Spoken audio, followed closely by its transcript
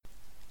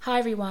Hi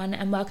everyone,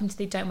 and welcome to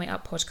the Don't Wait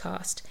Up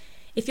podcast.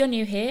 If you're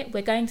new here,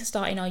 we're going to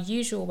start in our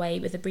usual way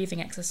with a breathing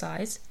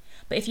exercise,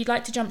 but if you'd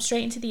like to jump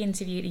straight into the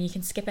interview, then you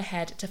can skip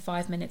ahead to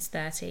 5 minutes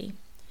 30.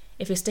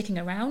 If you're sticking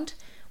around,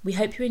 we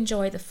hope you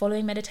enjoy the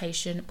following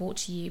meditation brought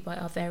to you by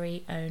our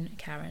very own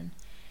Karen.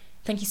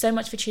 Thank you so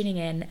much for tuning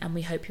in, and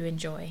we hope you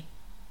enjoy.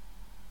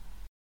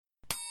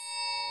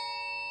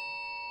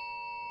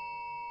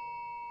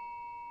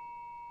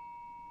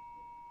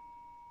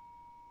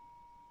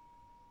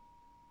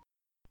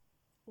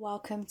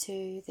 Welcome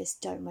to this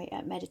Don't Wait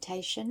Up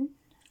meditation.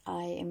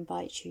 I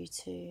invite you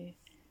to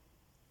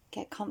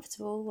get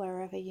comfortable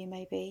wherever you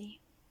may be.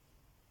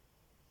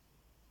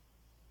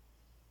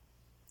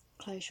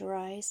 Close your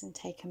eyes and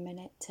take a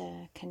minute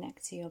to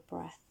connect to your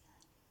breath.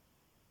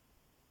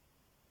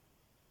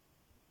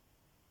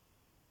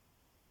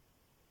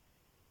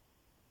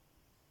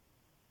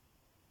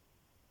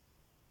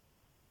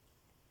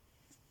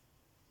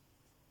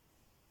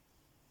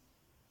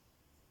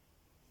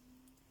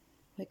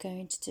 We're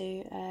going to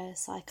do a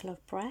cycle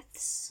of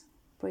breaths,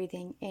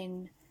 breathing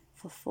in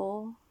for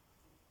 4,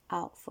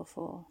 out for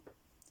 4.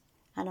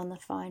 And on the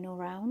final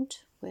round,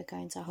 we're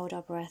going to hold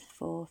our breath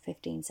for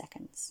 15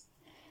 seconds.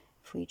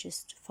 If we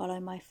just follow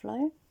my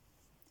flow,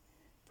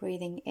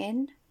 breathing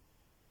in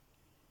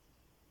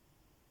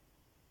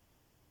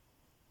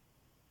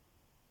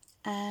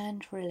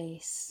and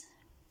release.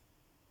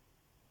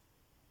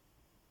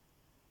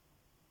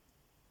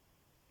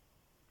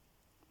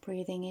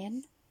 Breathing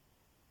in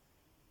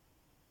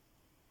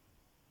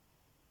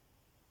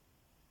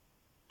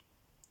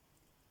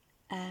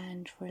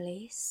and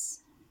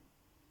release.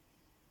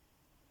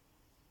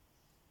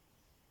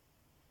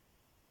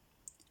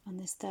 On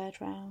this third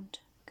round,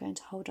 we're going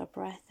to hold our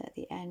breath at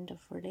the end of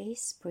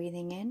release,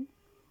 breathing in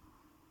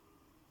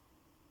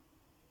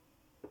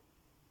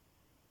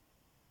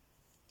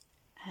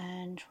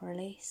and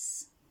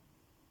release.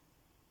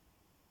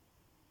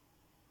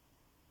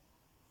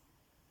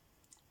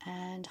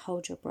 And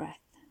hold your breath.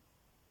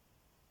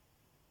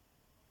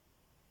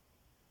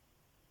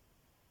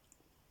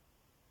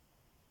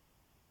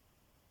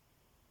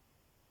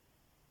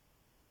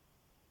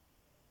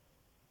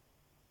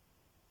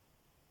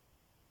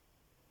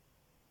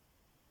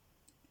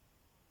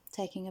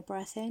 Taking a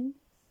breath in,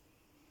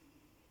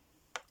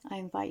 I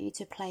invite you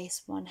to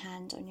place one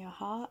hand on your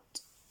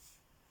heart,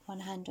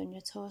 one hand on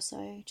your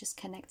torso, just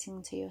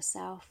connecting to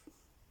yourself,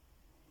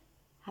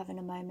 having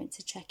a moment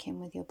to check in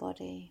with your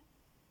body.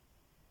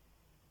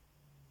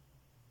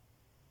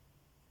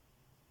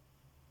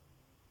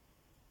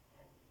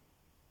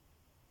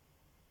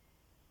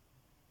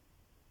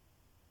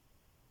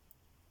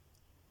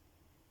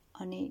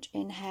 On each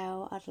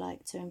inhale, I'd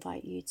like to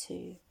invite you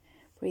to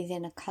breathe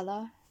in a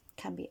colour.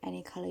 Can be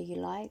any colour you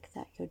like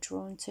that you're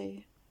drawn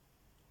to.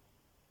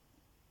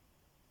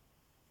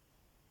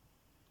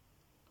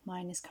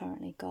 Mine is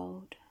currently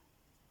gold.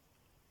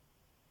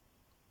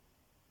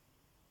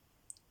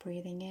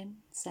 Breathing in,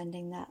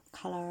 sending that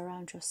colour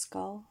around your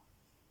skull.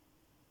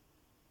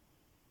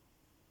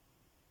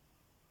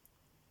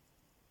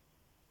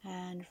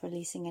 And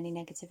releasing any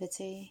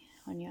negativity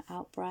on your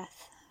out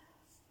breath.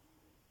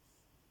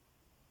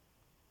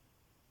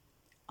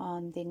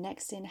 On the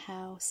next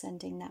inhale,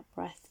 sending that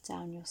breath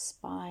down your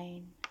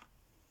spine.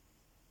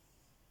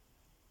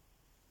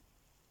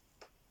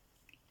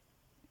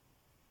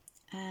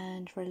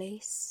 And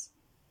release.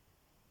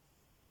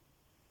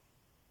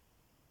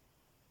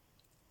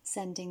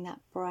 Sending that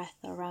breath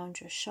around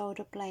your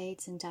shoulder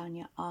blades and down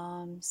your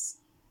arms.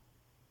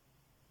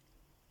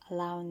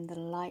 Allowing the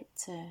light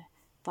to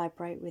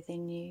vibrate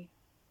within you.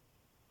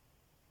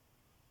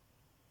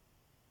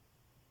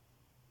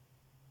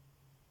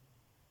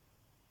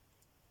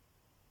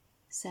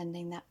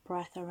 Sending that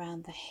breath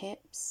around the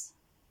hips.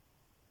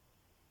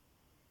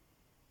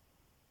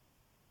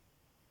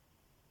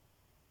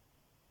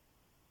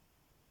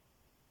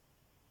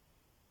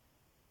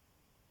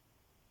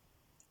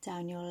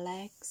 Down your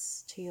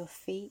legs to your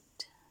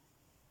feet.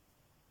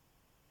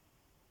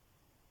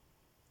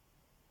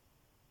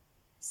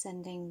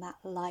 Sending that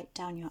light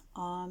down your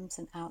arms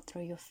and out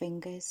through your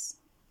fingers.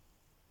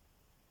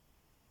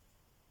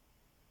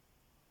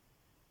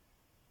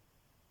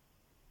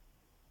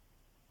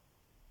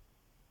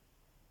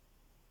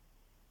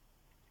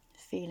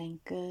 Feeling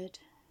good,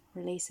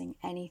 releasing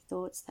any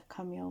thoughts that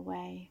come your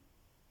way.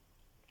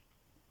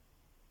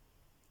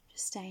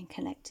 Just staying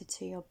connected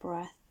to your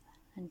breath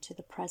and to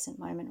the present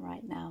moment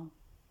right now.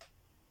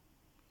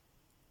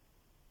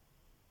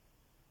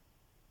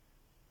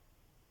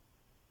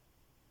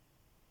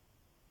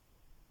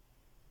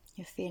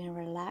 You're feeling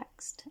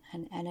relaxed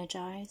and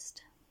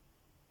energized.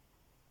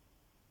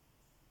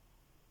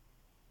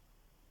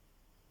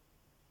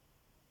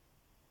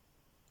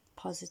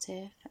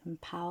 Positive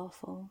and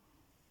powerful.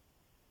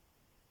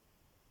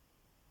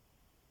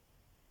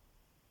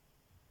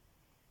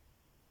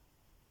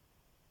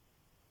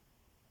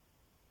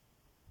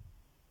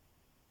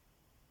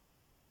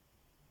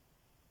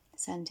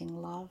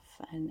 Sending love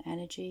and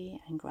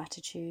energy and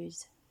gratitude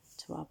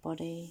to our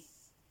body,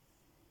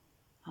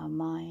 our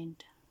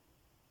mind,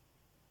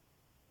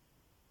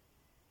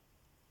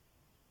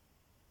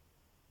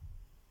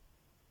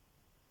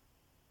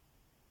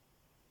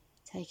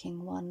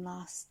 Taking one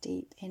last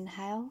deep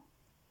inhale.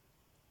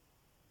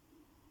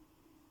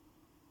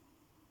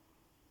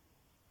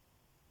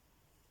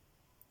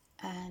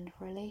 And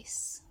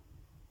release.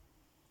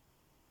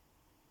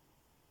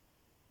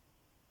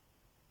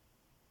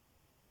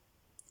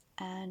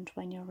 And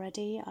when you're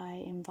ready,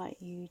 I invite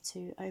you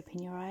to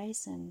open your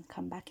eyes and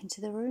come back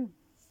into the room.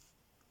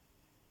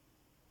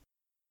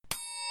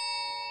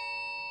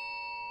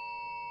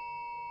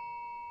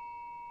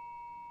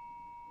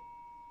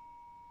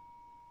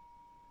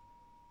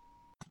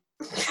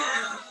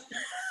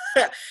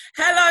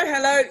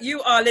 Hello.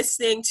 You are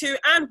listening to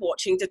and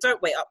watching the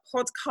Don't Wait Up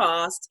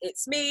podcast.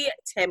 It's me,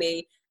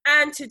 Temi,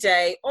 and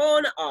today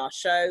on our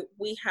show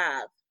we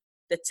have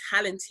the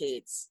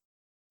talented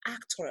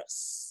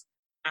actress,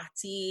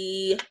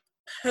 Ati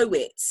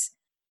poet,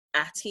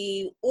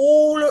 Ati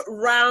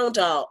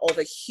all-rounder of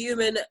a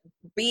human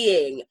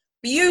being.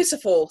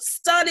 Beautiful,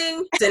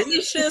 stunning,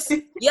 delicious,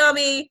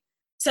 yummy.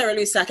 Sarah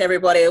Lusak,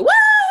 everybody. Woo!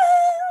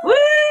 Woo!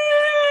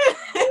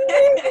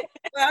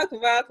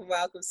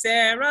 Welcome,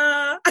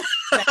 Sarah.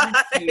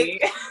 Thank you.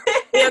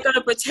 We are going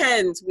to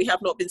pretend we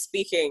have not been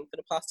speaking for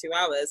the past 2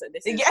 hours, and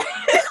this is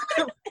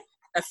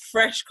a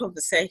fresh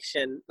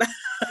conversation.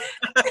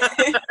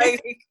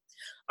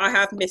 I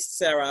have missed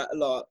Sarah a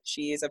lot.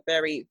 She is a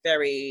very,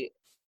 very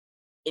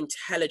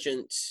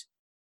intelligent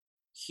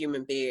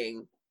human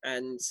being,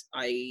 and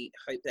I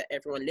hope that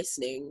everyone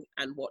listening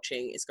and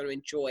watching is going to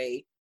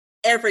enjoy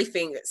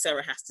everything that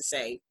Sarah has to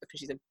say, because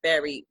she's a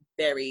very,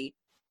 very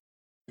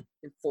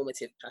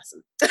informative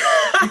person.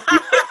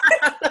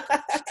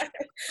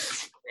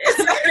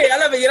 I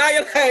love it. You're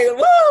like,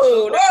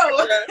 whoa.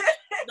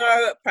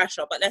 No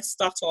pressure, but let's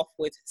start off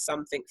with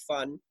something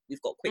fun.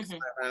 We've got quick fire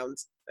round.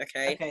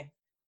 Okay.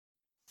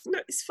 No,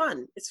 it's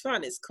fun. It's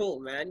cool,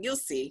 man. You'll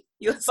see.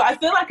 But I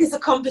feel like it's a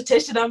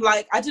competition. I'm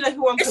like, I don't know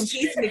who I'm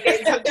competing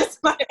against. I'm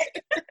just like,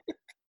 I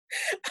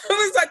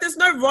was like, there's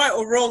no right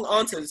or wrong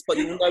answers, but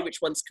you'll know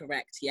which one's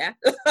correct. Yeah.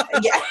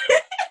 yeah.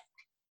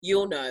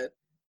 You'll know.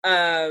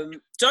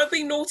 Don't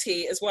be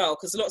naughty as well,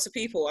 because lots of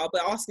people, I'll be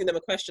asking them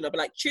a question, I'll be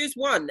like, choose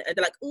one, and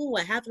they're like, oh,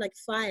 I have like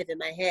 5 in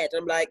my head.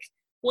 I'm like,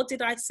 what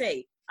did I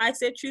say? I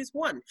said choose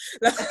one.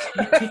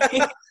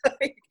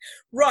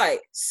 Right,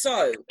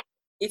 so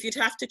if you'd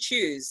have to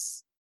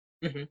choose,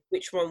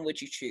 which one would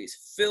you choose?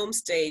 Film,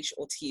 stage,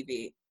 or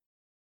TV?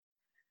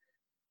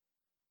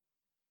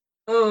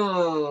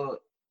 Oh,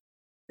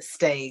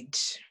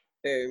 stage.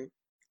 Boom.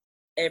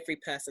 Every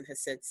person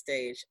has said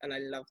stage, and I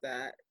love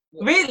that.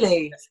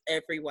 Really?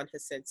 Everyone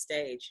has said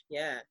stage.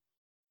 Yeah,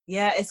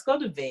 it's got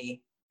to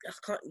be.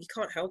 You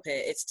can't help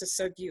it. It's just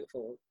so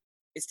beautiful.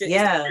 It's the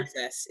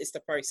process. It's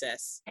the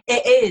process.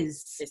 It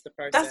is. It's the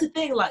process. That's the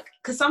thing, like,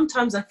 because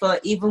sometimes I feel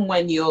like even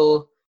when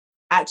you're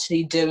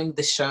actually doing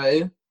the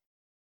show,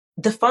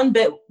 the fun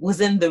bit was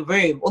in the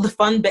room, or the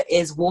fun bit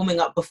is warming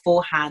up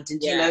beforehand,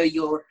 and you know,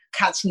 you're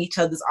catching each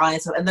other's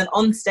eyes, and then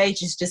on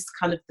stage is just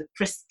kind of the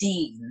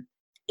pristine.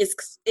 It's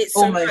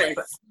so nice.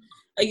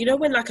 You know,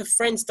 when like a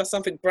friend does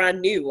something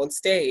brand new on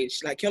stage,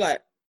 like you're like,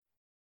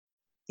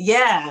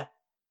 yeah.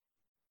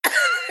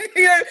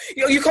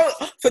 you can't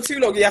for too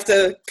long. You have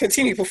to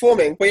continue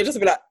performing, but you're just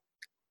be like,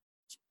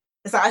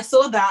 it's like, I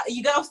saw that.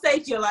 You go off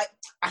stage, you're like,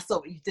 I saw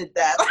what you did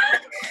there.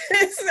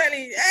 It's like,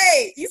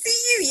 hey, you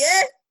see you,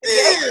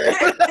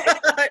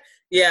 yeah.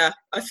 Yeah,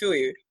 I feel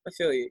you.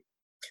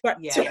 Right,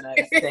 yeah, no,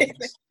 stage.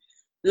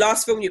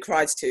 Last film you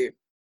cried to?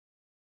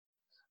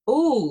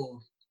 Ooh.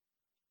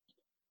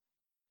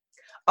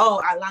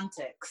 Oh,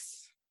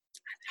 Atlantics.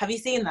 Have you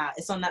seen that?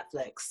 It's on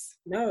Netflix.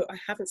 No, I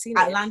haven't seen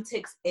it.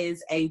 Atlantics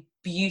is a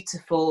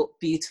beautiful,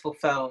 beautiful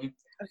film.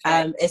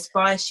 Okay. It's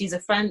by, she's a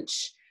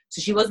French,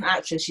 so she was an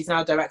actress, she's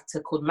now a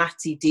director, called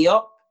Mati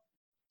Diop.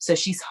 So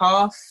she's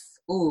half,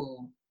 I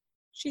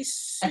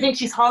think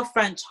she's half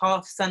French,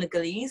 half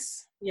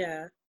Senegalese.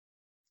 Yeah.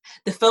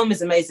 The film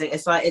is amazing.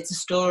 It's a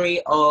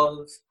story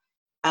of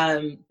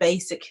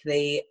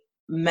basically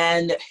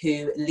men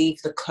who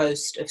leave the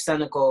coast of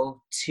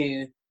Senegal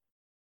to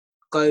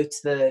go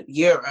to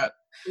Europe,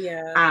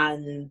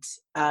 and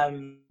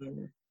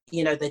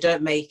you know, they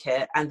don't make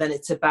it, and then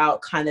it's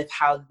about kind of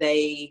how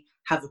they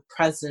have a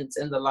presence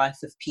in the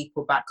life of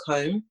people back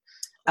home,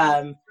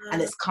 and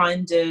it's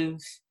kind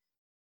of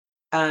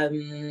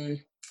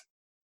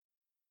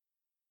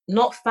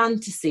not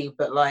fantasy,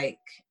 but like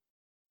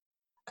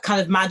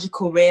kind of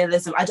magical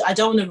realism. I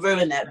don't want to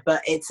ruin it,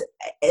 but it's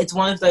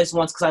one of those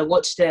ones, because I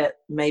watched it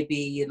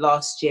maybe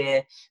last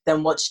year,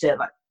 then watched it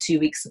like 2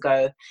 weeks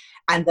ago,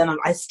 and then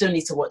I still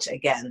need to watch it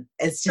again.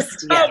 It's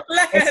just,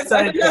 it's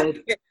so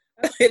good.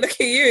 Look at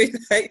you.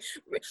 Like,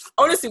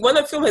 honestly, when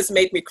a film has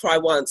made me cry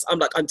once, I'm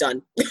like, I'm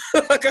done.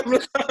 Like, I'm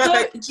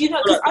like, do you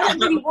know, I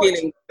don't really watch,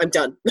 I'm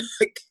done.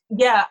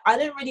 yeah, I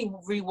don't really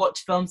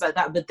rewatch films like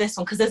that, but this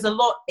one, because there's a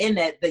lot in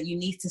it that you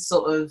need to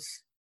sort of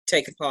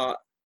take apart.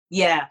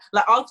 Yeah,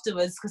 like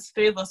afterwards, because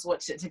 3 of us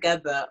watched it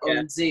together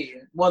on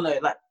Zoom. Well, no,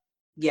 like,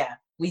 yeah,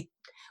 we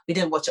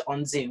didn't watch it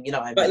on Zoom, you know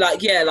what I mean? But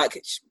like, yeah,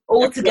 like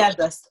all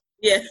together.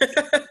 Yeah.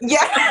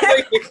 Yeah.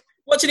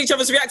 Watching each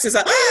other's reactions,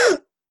 like,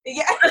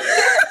 yeah.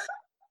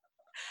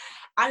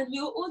 And we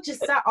were all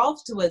just sat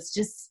afterwards,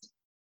 just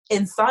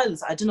in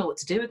silence. I don't know what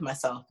to do with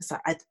myself. It's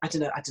like, I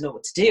don't know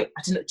what to do.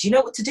 I don't know. Do you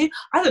know what to do?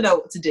 I don't know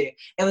what to do.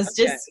 It was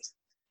just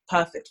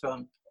perfect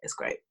film. It's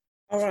great.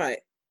 All right.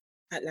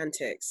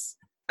 Atlantics.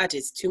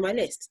 Added to my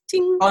list.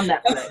 Ting. On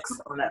Netflix.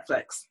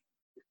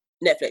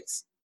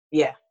 Netflix.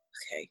 Yeah.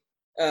 Okay.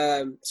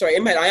 Sorry,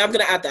 in my head, I am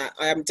going to add that.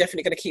 I am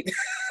definitely going to keep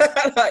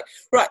like,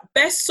 right,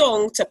 best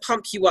song to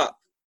pump you up,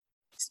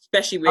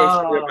 especially with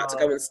you're about to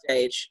go on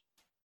stage.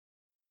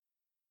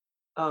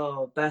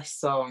 Oh, best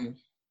song.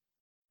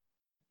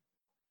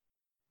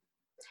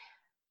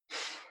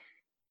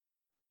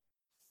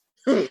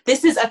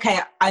 This is okay.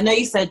 I know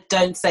you said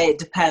don't say it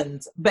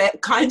depends, but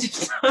it kind of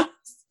does.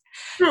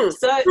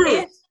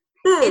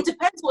 It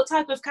depends what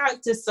type of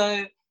character.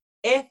 So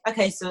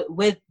so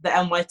with the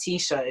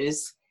NYT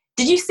shows,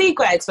 did you see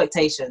Great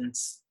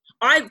Expectations?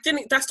 I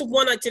didn't. That's the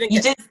one I didn't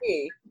get to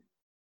see.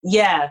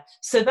 Yeah.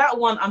 So that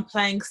one, I'm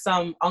playing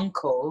some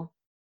uncle,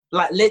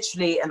 like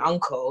literally an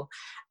uncle,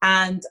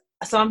 and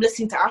so I'm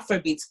listening to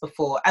Afrobeats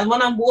before, and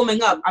when I'm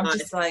warming up, I'm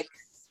just like,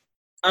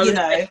 you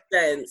know. Makes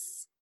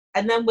sense.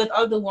 And then with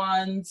other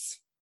ones,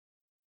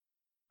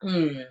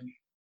 yeah,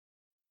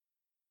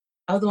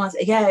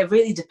 it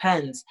really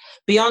depends.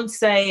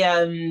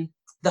 Beyonce,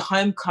 the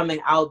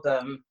Homecoming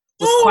album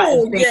was quite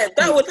a big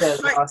that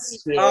was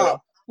last year. Oh.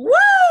 Woo!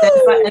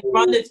 There's like a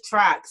run of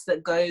tracks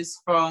that goes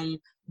from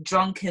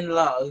Drunk in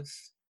Love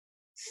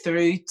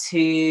through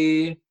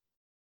to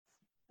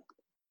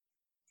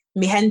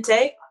Mi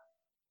Gente.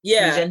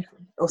 Yeah.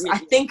 I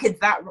think it's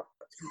that.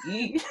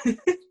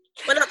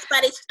 We're not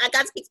Spanish. I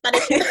can't speak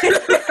Spanish.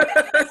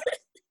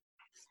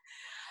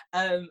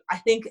 I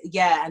think,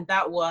 and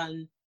that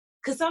one,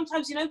 because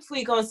sometimes, before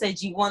you go on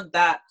stage, you want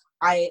that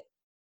I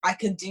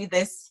can do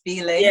this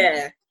feeling.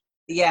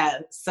 Yeah.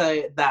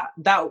 So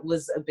that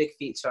was a big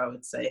feature, I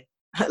would say.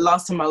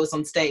 Last time I was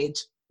on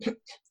stage.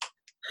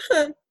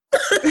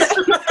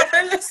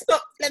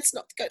 let's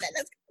not go there.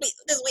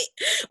 Let's wait.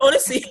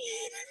 Honestly,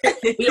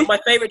 my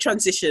favorite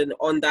transition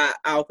on that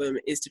album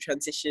is to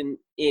transition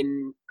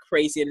in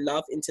Crazy in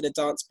Love into the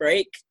dance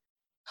break.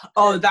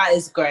 Oh, that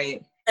is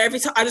great. Every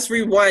time I just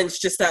rewind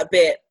just that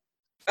bit.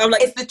 I'm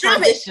like, it's the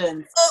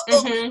transition.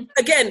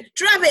 Again,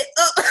 drum it.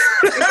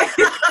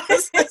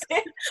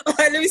 All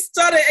right, let me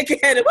start it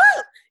again.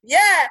 Woo!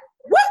 Yeah.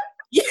 Woo!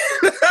 Yeah.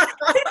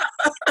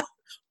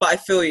 But I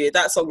feel you.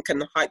 That song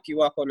can hype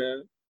you up on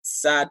a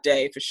sad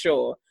day for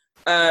sure.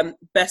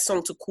 Best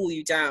song to cool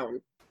you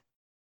down.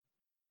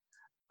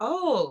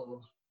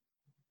 Do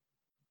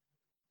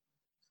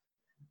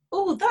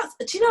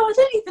you know, I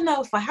don't even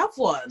know if I have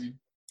one.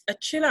 A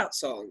chill out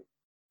song.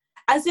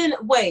 As in,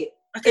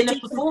 in a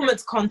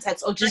performance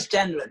context or just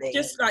generally?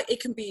 Just like, it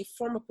can be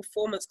from a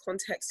performance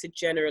context to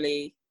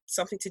generally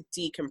something to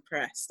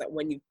decompress. That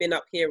when you've been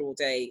up here all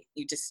day,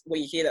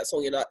 when you hear that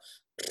song, you're like...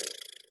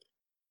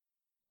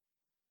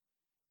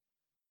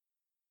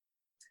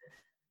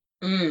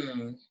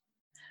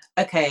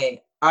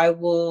 Okay, I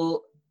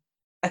will...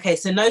 Okay,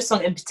 so no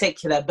song in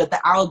particular, but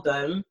the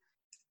album...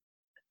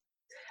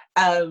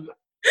 The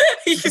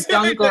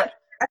Jungle...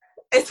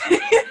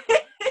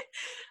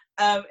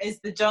 is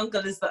The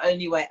Jungle is the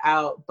Only Way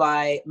Out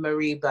by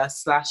Mereba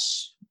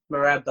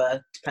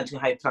depending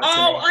on how you pronounce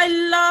her name. I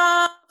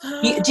love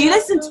her. Do you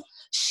listen to...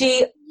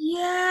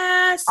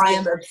 Yes. I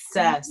am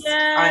obsessed.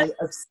 Yes. I'm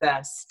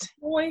obsessed.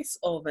 Voice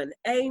of an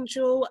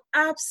Angel.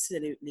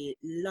 Absolutely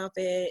love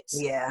it.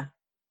 Yeah.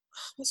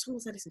 What song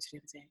was I listening to the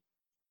other day?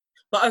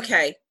 But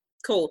okay,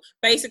 cool.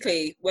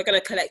 Basically, we're going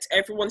to collect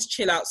everyone's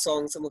chill out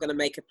songs and we're going to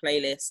make a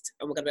playlist.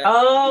 And we're going to be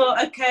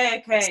like,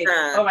 okay.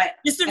 All right.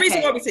 Just the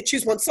reason why we said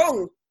choose one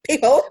song,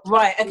 people.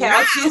 Right, okay, wow.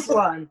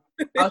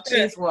 I'll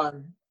choose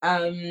one.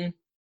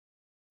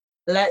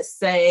 Let's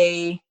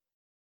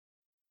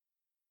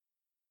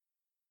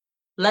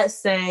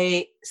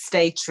say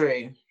Stay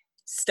True.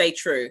 Stay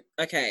True.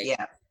 Okay.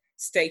 Yeah.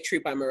 Stay True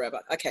by Mereba.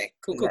 Okay.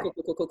 Cool.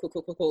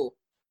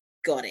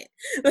 Got it.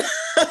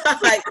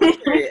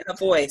 Her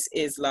voice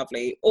is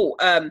lovely.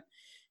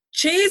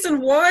 Cheese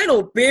and wine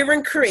or beer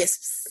and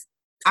crisps?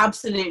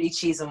 Absolutely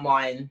cheese and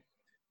wine.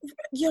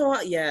 You know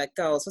what? Yeah,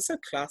 girls, we're so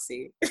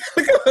classy.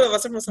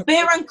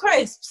 Beer and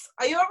crisps.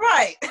 Are you all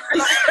right?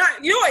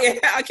 You know what?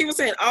 Yeah, I keep on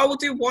saying I will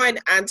do wine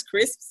and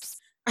crisps.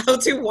 I'll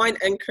do wine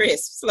and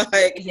crisps.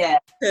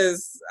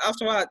 Because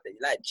after all,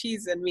 like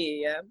cheese and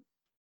me, yeah.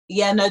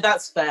 Yeah, no,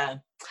 that's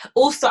fair.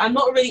 Also, I'm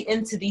not really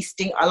into these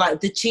things. I like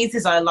the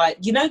cheeses.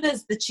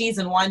 There's the cheese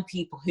and wine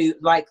people who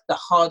like the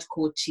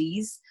hardcore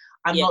cheese.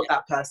 I'm not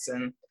that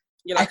person.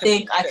 I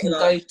think I can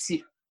go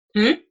to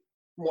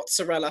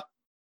mozzarella.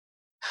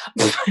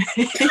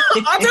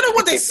 I don't know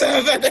what they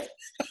serve.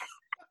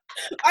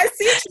 I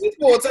see cheese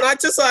boards and I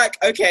just like,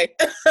 okay.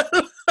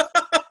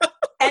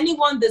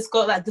 Anyone that's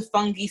got like the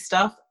fungi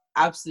stuff,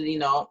 absolutely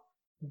not.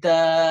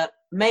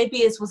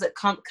 Was it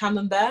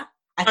camembert?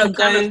 I can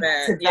go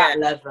to that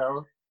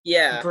level.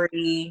 Yeah.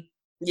 Brie.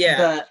 Yeah.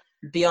 But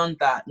beyond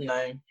that,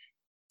 no.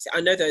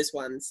 I know those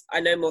ones. I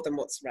know more than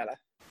mozzarella.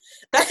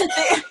 That's the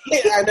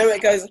thing.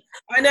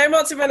 I know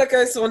mozzarella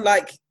goes on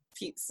like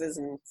pizzas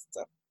and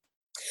stuff.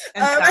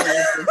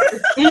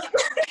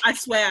 I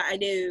swear I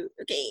knew.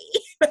 Okay.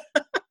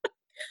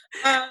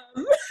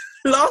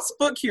 Last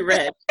book you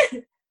read?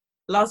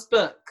 Last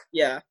book?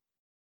 Yeah.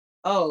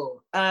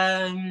 Oh,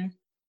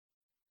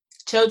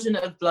 Children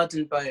of Blood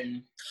and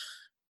Bone.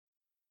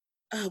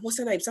 What's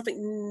her name?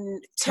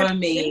 Something.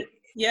 Tomi.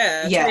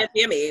 Yeah. Yeah.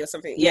 Tomi or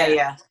something.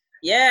 Yeah.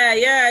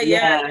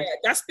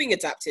 That's being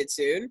adapted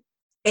soon.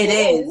 It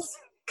is.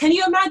 Can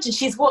you imagine?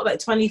 She's what, like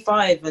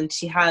 25, and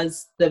she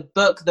has the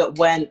book that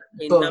went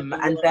boom,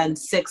 and then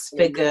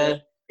 6-figure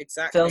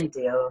film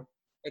deal.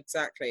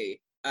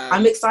 Exactly.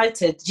 I'm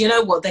excited. Do you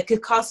know what? They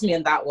could cast me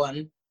in that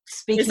one.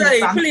 Speaking of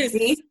fantasy,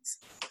 please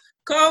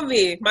call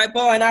me. My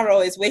bow and arrow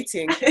is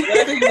waiting.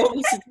 Whatever you want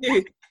me to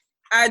do,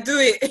 I do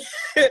it.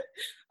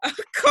 I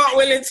can't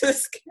will into the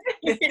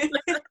screen.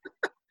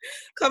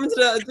 Come to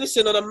the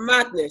audition on a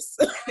madness.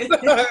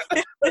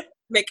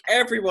 Make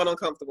everyone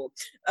uncomfortable.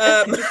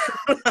 But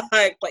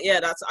yeah,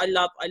 I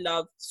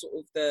love sort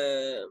of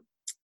the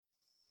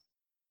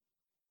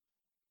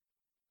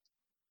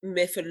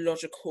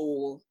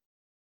mythological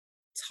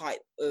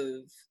type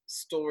of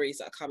stories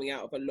that are coming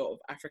out of a lot of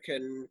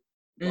African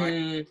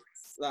writers.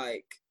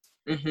 Like,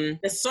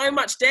 there's so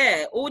much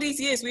there. All these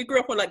years we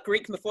grew up on like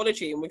Greek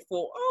mythology, and we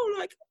thought, oh,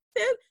 like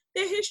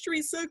their history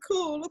is so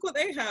cool. Look what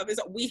they have. Is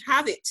that we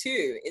have it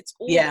too. It's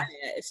all there.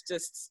 It's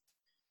just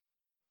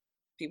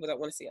people don't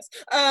want to see us.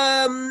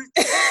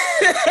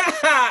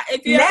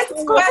 If you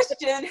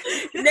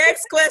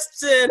next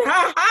question.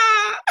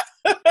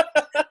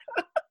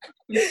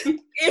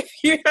 If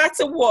you had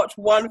to watch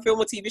one film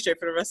or TV show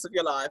for the rest of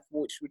your life,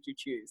 which would you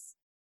choose?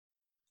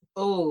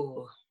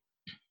 Oh,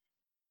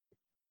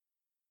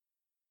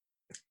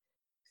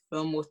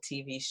 film or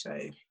TV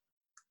show.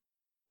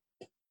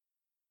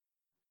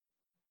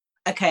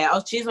 Okay,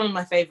 I'll choose one of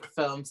my favorite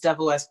films,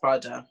 Devil Wears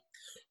Prada.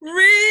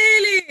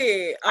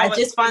 Really? I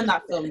just find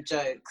that film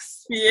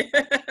jokes. Yeah.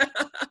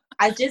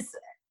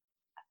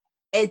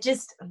 It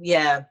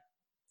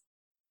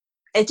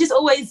just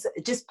always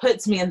just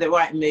puts me in the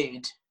right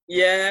mood.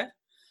 Yeah.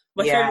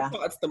 My favorite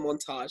part is the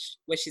montage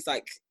where she's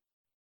like,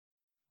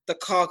 the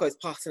car goes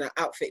past and her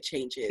outfit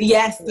changes.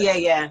 Yes,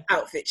 yeah.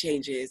 Outfit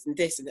changes and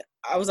this and that.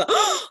 I was like,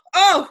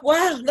 oh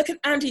wow, look at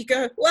Andy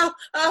go. Wow.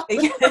 Oh.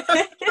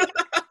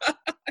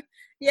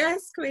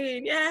 Yes,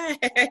 Queen. Yeah.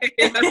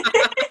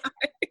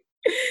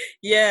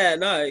 Yeah,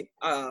 no.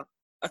 I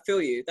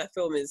feel you. That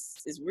film is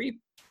really,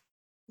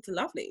 it's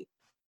lovely.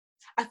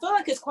 I feel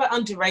like it's quite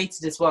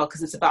underrated as well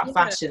because it's about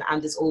fashion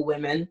and it's all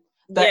women.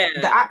 But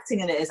the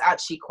acting in it is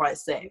actually quite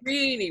sick.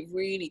 Really,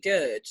 really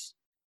good.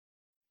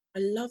 I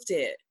loved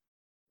it.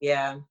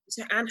 Yeah.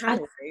 So Anne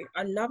Hathaway.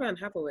 I love Anne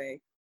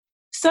Hathaway.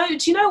 So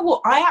do you know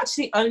what? I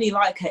actually only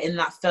like her in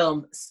that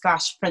film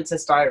 /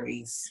 Princess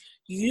Diaries.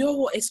 You know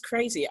what? It's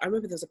crazy. I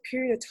remember there was a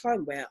period of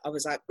time where I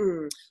was like,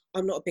 I'm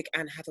not a big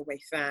Anne Hathaway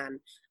fan.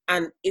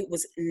 And it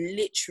was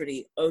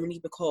literally only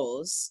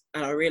because,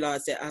 and I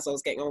realised it as I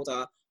was getting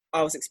older,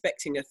 I was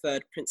expecting a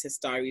third Princess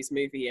Diaries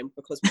movie, and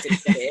because we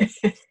didn't get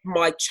it,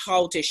 my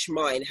childish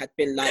mind had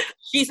been like,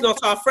 she's not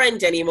our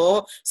friend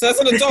anymore. So as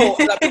an adult,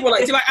 like, people were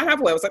like, do you like Anne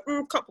Hathaway? I was like,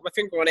 can't put my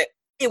finger on it.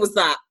 It was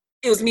that.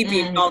 It was me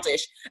being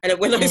childish. And then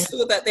when I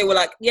saw that they were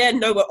like, yeah,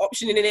 no, we're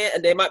optioning in it,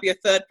 and there might be a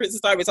third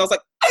Princess Diaries, I was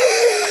like,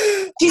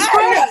 she's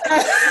great.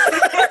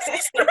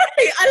 She's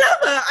great.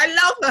 I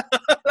love her.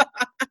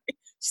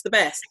 She's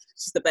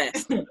the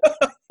best.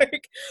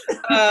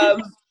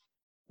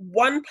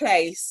 One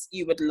place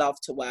you would love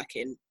to work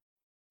in?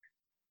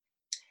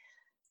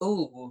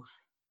 Ooh.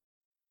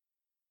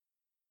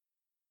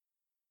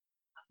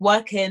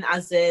 Working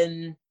as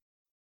in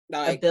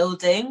like a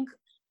building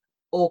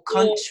or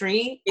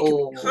country? It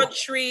could be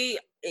country,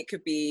 it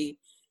could be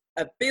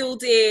a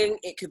building,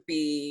 it could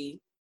be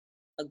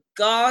a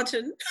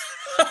garden.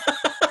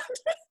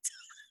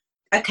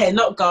 Okay,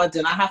 not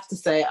garden. I have to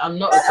say, I'm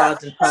not a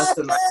garden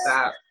person like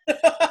that.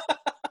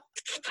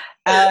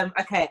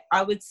 Okay,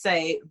 I would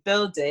say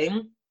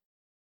building.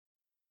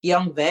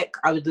 Young Vic,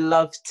 I would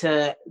love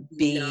to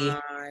be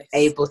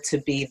able to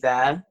be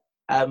there,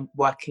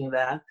 working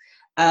there.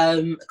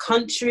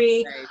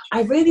 Country,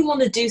 I really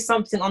want to do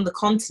something on the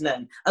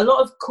continent. A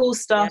lot of cool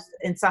stuff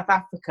in South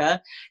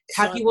Africa.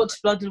 Have you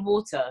watched Blood and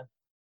Water?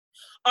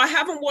 I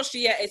haven't watched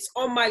it yet. It's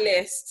on my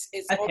list.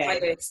 It's on my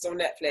list on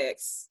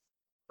Netflix.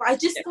 But I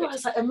just thought, I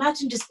was like,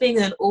 imagine just being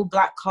in an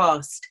all-black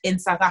cast in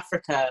South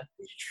Africa.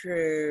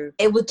 True.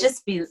 It would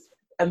just be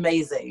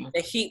amazing.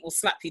 The heat will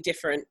slap you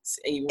different,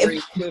 and you really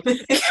feel,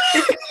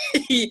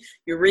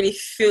 you really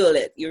feel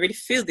it. You really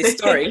feel this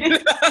story in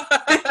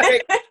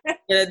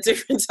a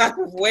different type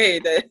of way.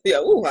 That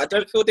I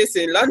don't feel this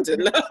in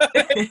London.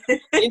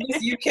 In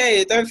this UK,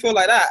 I don't feel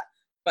like that.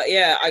 But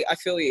yeah, I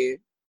feel you.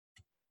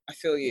 I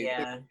feel you.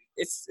 Yeah.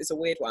 It's a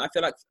weird one. I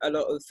feel like a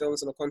lot of the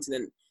films on the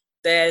continent,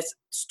 their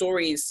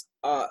stories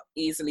are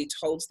easily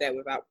told there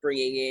without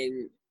bringing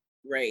in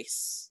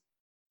race.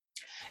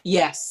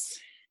 Yes.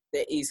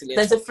 They're easily.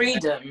 There's a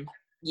freedom.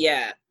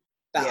 Yeah.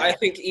 I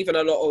think even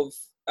a lot of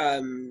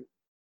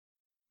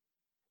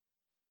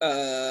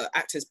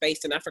actors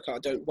based in Africa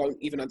won't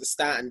even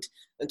understand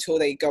until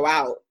they go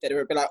out.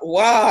 They'll be like,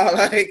 wow,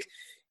 like,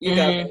 you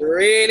guys are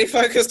really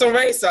focused on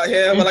race out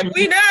here. We're like,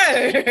 we know.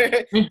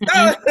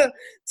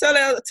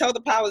 tell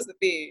the powers that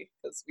be,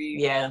 because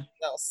we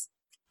else.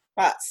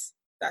 But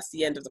that's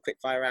the end of the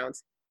quickfire round.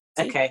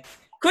 Okay.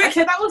 Quick.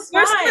 Okay, that was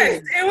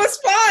fine. It was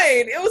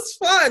fine. It was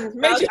fun.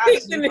 That was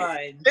actually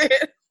fine.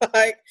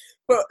 Like,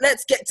 but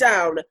let's get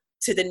down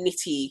to the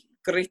nitty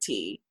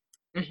gritty.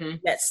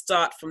 Let's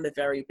start from the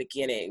very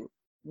beginning.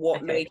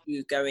 What made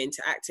you go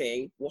into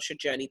acting? What's your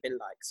journey been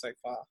like so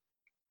far?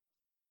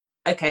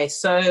 Okay,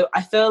 so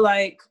I feel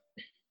like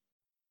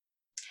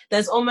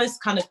there's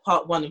almost kind of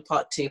part one and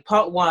part two.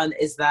 Part one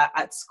is that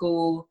at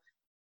school,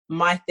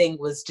 my thing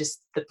was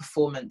just the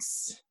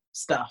performance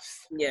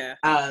stuff. Yeah.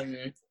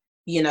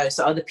 You know,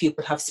 so other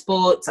people have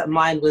sports.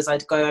 Mine was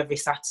I'd go every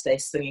Saturday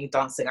singing,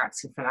 dancing,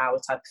 acting for an hour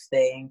type of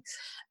thing.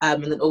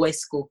 And then always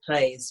school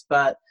plays.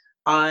 But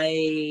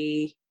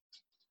I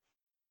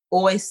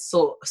always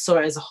saw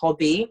it as a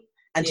hobby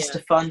and just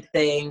a fun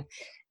thing.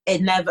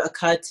 It never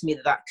occurred to me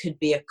that could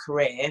be a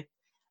career.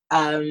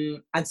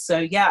 And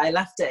so, I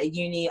left it at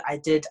uni. I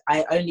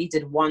only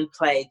did one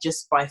play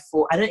just by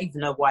force. I don't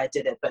even know why I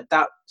did it, but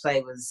that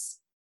play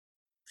was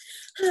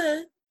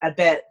a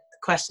bit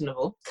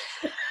questionable.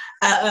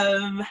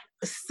 So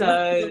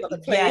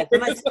then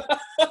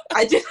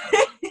I did.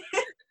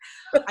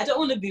 I don't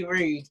want to be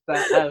rude,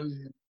 but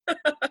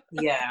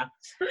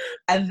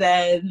and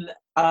then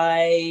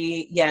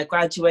I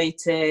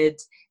graduated,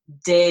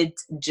 did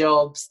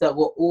jobs that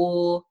were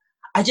all,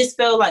 I just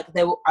feel like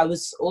I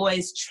was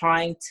always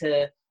trying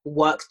to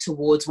work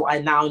towards what I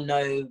now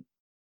know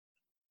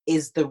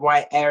is the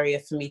right area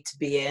for me to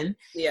be in.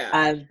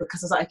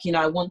 Because I was like,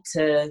 I want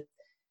to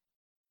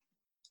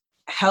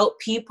help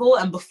people.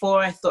 And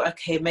before I thought,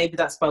 okay, maybe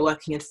that's by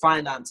working in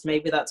finance,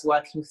 maybe that's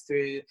working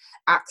through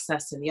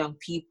access and young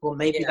people,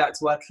 maybe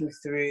that's working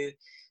through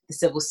the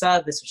civil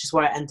service, which is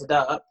where I ended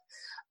up.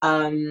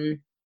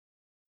 And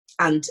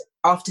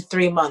after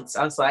 3 months,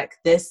 I was like,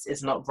 this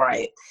is not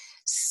right.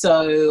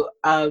 So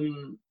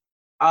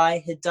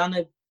I had done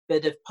a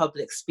bit of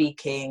public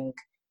speaking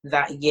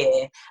that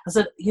year. I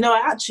said,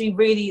 I actually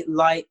really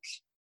like,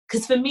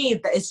 because for me,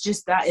 that is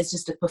just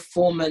a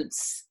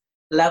performance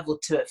level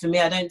to it. For me,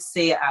 I don't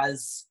see it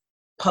as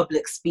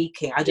public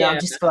speaking. I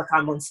just feel like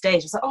I'm on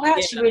stage. It's like, I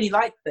actually really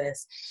like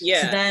this.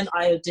 So then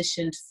I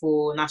auditioned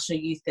for National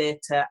Youth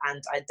Theatre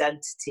and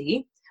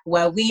Identity,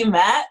 where we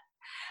met.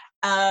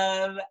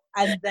 And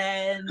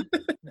then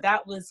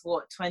that was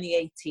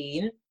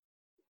 2018,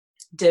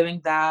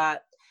 doing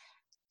that,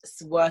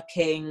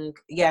 working,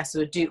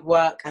 so do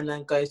work and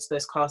then go to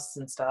those classes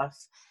and stuff.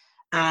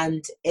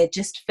 And it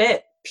just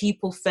fit.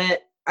 People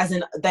fit, as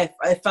in,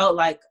 it felt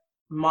like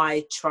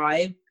my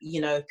tribe,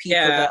 people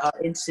that are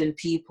interested in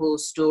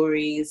people's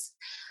stories,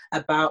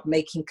 about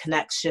making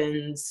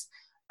connections,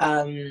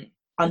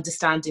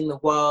 understanding the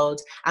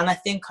world. And I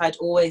think I'd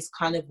always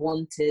kind of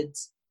wanted,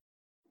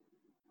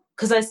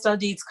 because I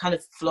studied kind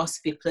of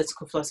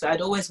political philosophy,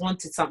 I'd always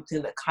wanted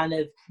something that kind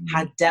of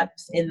had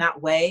depth in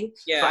that way.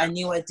 But I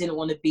knew I didn't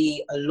want to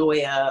be a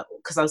lawyer,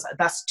 because I was like,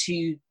 that's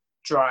too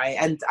dry.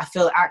 And I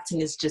feel acting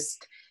is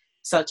just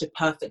such a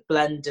perfect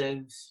blend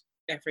of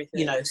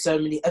everything, so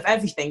many of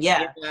everything.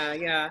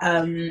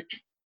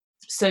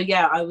 So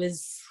I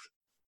was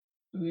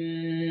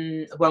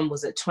when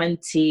was it,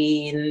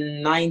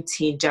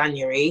 2019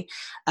 January,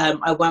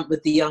 I went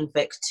with the Young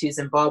Vic to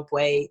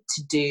Zimbabwe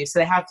to do, so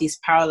they have these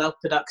parallel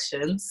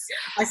productions.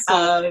 I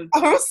saw I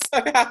was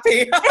so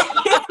happy.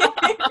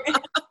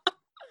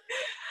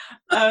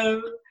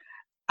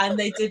 And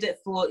they did it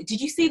for, did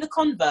you see The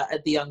Convert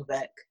at the Young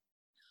Vic?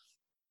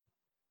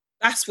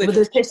 That's with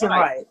the picture,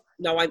 right?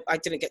 No, I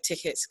didn't get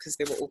tickets because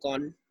they were all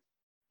gone.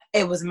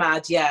 It was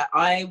mad,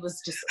 I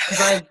was just, because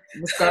I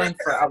was going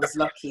for it, I was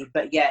lucky.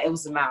 But it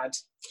was mad.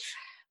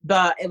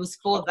 But it was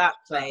for that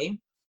play.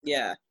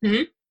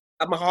 And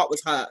my heart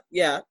was hurt.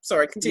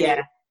 Sorry,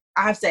 continue.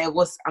 I have to say,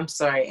 I'm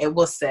sorry, it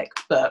was sick,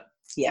 but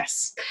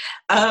yes.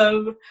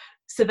 So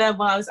then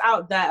when I was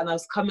out there and I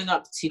was coming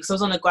up to, because I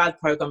was on a grad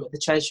program at the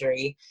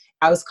Treasury,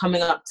 I was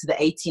coming up to the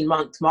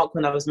 18-month mark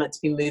when I was meant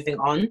to be moving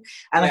on.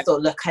 And I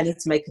thought, look, I need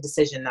to make a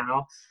decision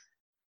now.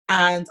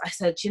 And I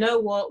said, you know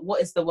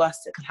what is the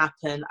worst that can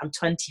happen? I'm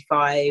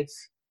 25.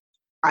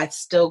 I've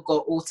still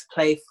got all to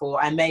play for.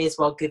 I may as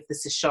well give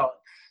this a shot.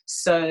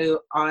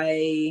 So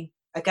I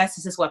guess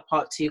this is where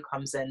part two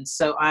comes in.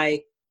 So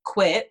I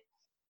quit.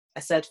 I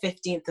said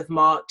 15th of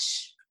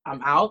March,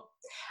 I'm out.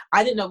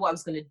 I didn't know what I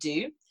was going to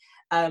do.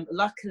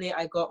 Luckily,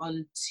 I got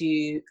on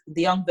to,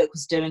 the Young Vic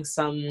was doing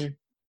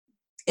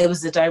it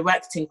was a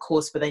directing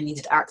course, but they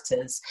needed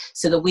actors.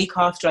 So the week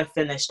after I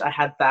finished, I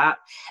had that.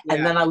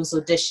 And then I was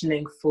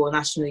auditioning for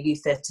National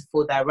Youth Theatre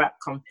for their rep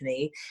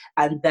company.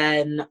 And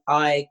then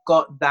I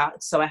got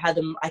that. So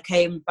I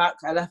came back,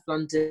 I left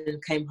London,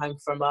 came home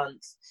for a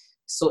month,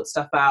 sort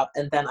stuff out.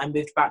 And then I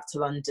moved back to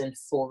London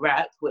for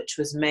rep, which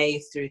was May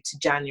through to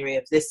January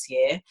of this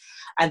year.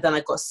 And then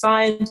I got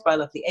signed by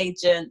lovely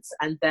agents.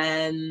 And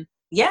then,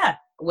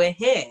 we're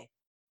here.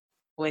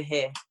 we're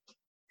here.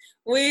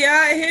 We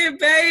out here,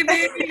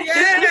 baby.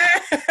 Yeah.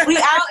 We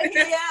out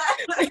here.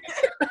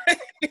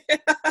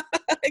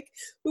 Like,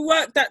 we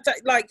work that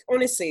like,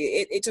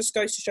 honestly, it just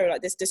goes to show,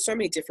 like, there's so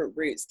many different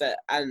routes that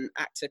an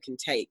actor can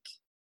take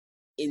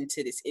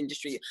into this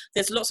industry.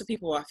 There's lots of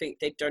people, I think,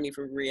 they don't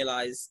even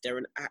realize they're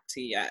an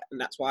actor yet,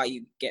 and that's why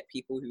you get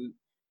people who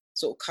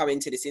sort of come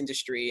into this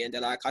industry and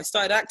they're like, I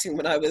started acting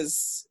when I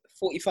was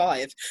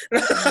 45.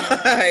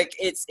 Like,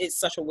 it's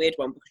such a weird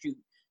one, because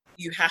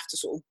you have to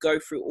sort of go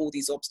through all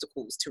these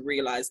obstacles to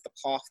realize the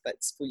path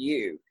that's for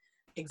you.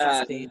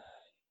 Exactly.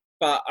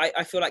 But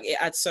I feel like it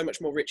adds so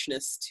much more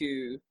richness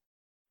to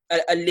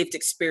a lived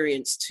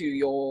experience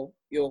to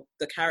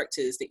the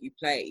characters that you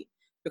play,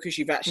 because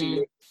you've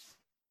actually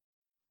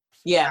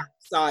lived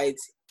side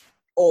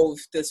of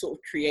the sort of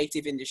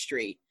creative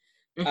industry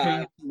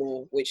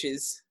more, which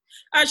is,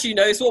 as you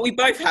know, it's what we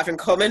both have in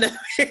common.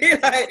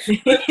 Like, we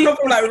come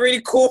from like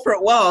really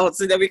corporate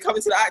worlds, and then we come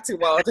into the acting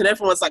world, and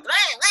everyone's like,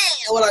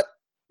 we're like,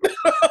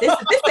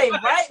 this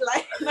ain't right.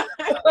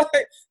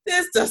 Like,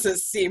 this doesn't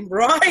seem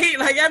right.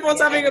 Like,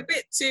 everyone's having a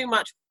bit too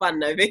much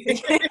fun over here.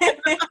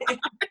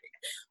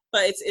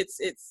 But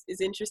it's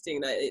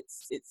interesting that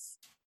it's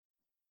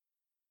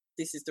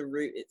this is the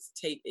route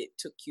it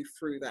took you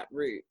through that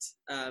route.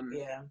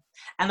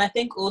 And I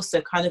think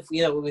also, kind of,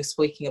 you know, what we were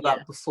speaking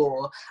about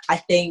before, I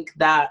think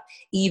that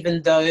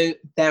even though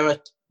there are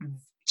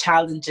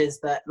challenges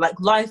that, like,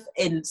 life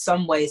in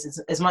some ways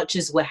is, as much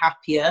as we're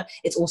happier,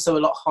 it's also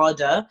a lot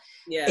harder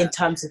in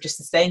terms of just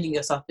sustaining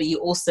yourself. But you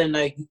also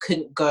know you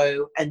couldn't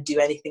go and do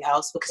anything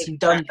else because you've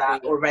done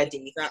that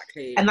already.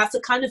 And that's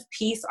a kind of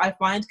peace I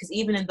find, because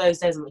even in those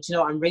days, I'm like, you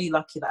know, I'm really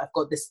lucky that I've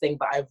got this thing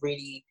that I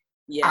really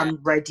am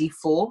ready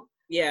for.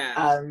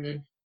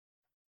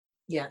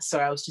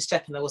 Sorry, I was just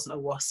checking there wasn't a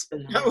wasp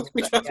in there.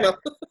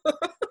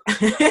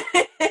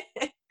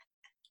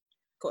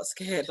 Got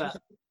scared. But,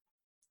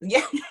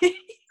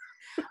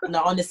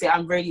 no, honestly,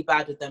 I'm really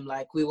bad with them.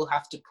 Like, we will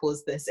have to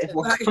pause this if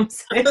one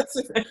comes in.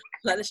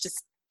 Like,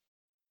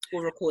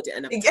 we'll record it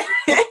enough.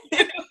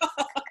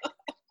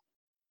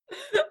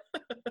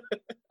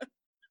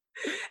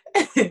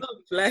 Oh,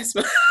 bless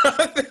my.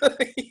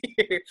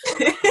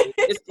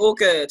 It's all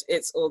good.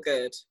 It's all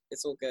good.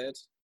 It's all good.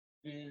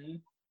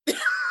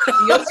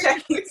 You're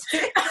checking.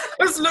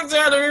 I just looked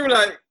around the room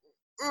like,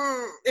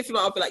 if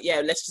not, I'll be like,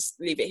 yeah, let's just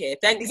leave it here.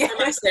 Thanks so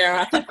much,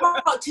 Sarah.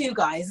 Part 2,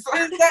 guys.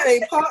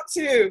 Exactly, part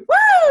 2.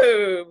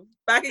 Woo!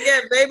 Back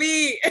again,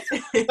 baby.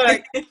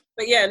 Like,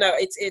 but yeah, no,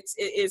 it's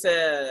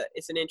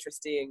an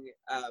interesting.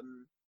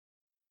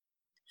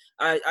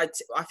 I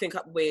think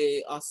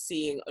we are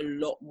seeing a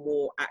lot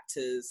more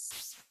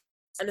actors,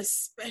 and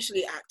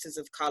especially actors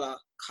of color,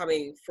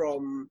 coming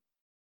from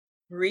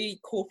really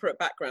corporate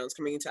backgrounds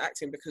coming into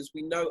acting, because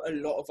we know a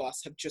lot of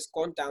us have just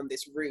gone down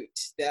this route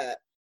that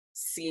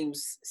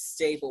seems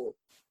stable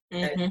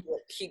and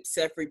what keeps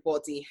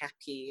everybody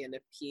happy and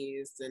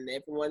appeased and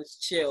everyone's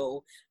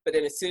chill. But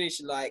then as soon as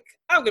you're like,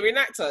 I'm gonna be an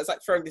actor, it's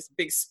like throwing this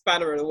big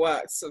spanner in the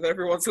works of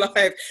everyone's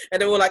life,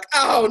 and they're all like,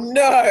 oh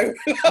no.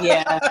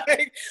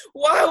 Like,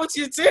 why would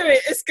you do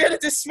it? It's gonna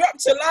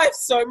disrupt your life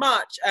so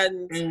much.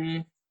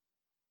 And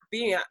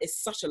being out is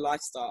such a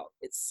lifestyle.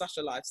 It's such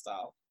a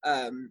lifestyle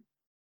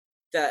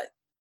that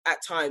at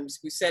times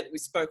we've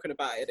spoken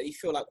about it, that you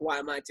feel like, why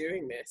am I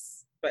doing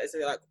this? But it's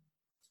like,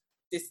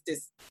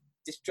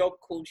 this job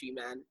called you,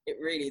 man. It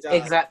really does.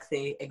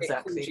 Exactly.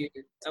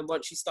 And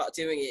once you start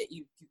doing it,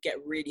 you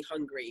get really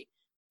hungry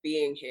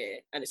being here.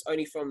 And it's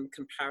only from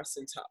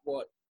comparison to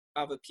what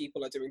other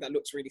people are doing that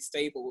looks really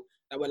stable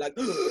that we're like,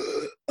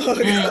 oh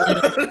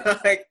God.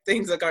 Like,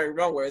 things are going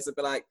wrong. Whereas it'd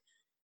be like,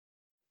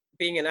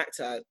 being an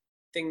actor,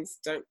 things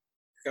don't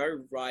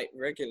go right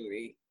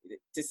regularly.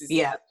 This is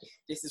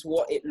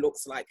what it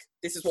looks like.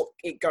 This is what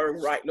it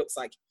going right looks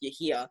like. You're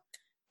here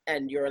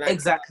and you're an actor.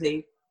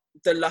 Exactly.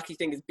 The lucky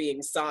thing is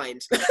being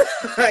signed.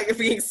 Like,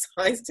 being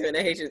signed to an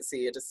agency,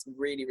 you're just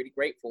really, really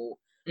grateful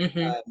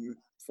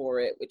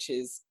for it, which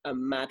is a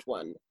mad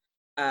one.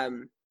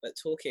 But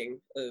talking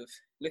of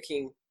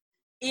looking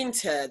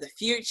into the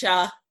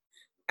future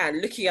and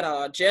looking at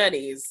our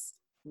journeys,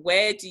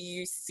 where do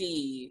you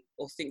see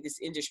or think this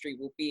industry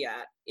will be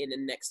at in the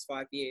next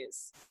 5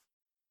 years?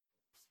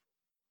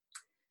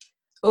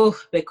 Oh,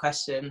 big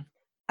question.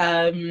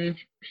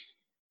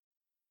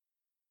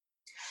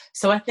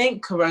 So I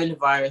think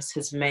coronavirus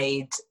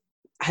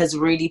has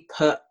really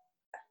put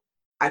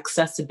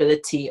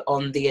accessibility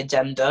on the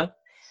agenda.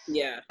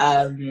 You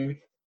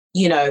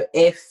know,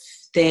 if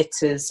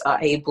theatres are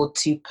able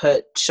to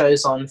put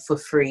shows on for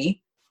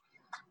free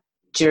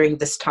during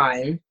this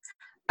time,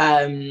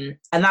 and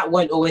that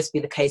won't always be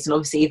the case, and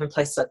obviously even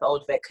places like the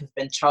Old Vic have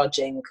been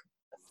charging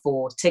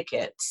for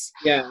tickets.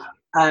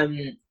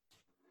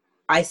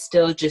 I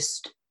still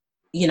just,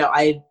 you know,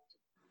 I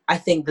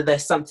think that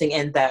there's something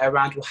in there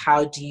around, well,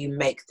 how do you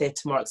make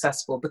theatre more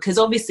accessible? Because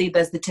obviously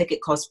there's the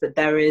ticket cost, but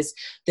there is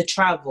the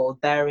travel.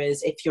 There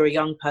is, if you're a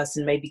young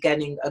person, maybe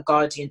getting a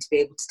guardian to be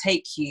able to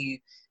take you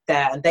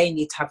there and they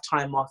need to have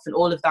time off and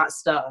all of that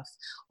stuff,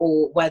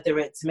 or whether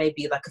it's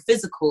maybe like a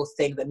physical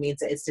thing that means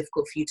that it's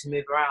difficult for you to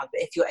move around.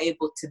 But if you're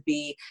able to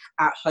be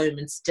at home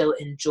and still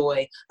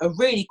enjoy a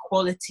really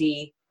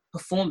quality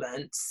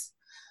performance,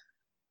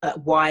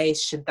 why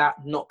should that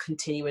not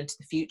continue into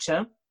the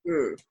future?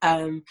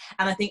 And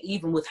I think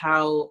even with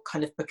how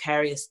kind of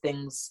precarious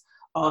things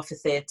are for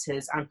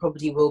theatres, and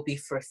probably will be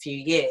for a few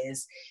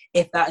years,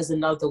 if that is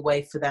another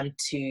way for them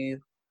to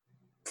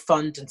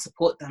fund and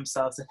support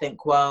themselves, I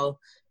think, well,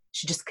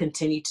 should just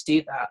continue to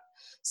do that.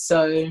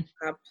 So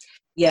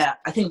yeah,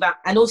 I think that,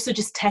 and also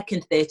just tech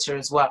in theatre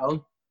as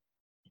well.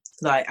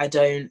 Like, I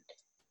don't,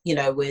 you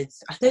know, with,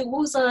 I think,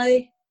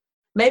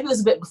 maybe it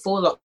was a bit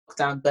before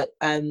lockdown, but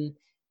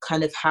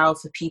kind of how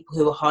for people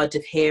who are hard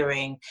of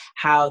hearing,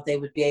 how they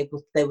would be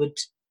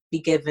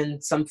given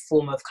some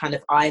form of kind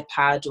of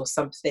iPad or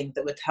something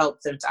that would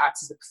help them to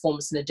access the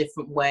performance in a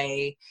different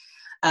way.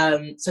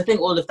 So I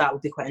think all of that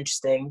would be quite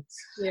interesting.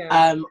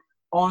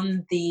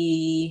 On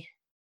the,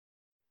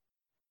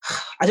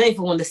 I don't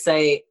even want to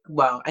say,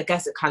 well, I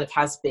guess it kind of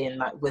has been,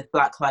 like with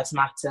Black Lives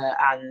Matter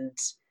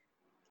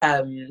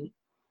and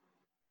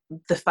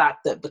the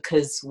fact that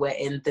because we're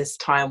in this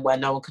time where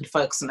no one can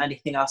focus on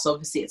anything else,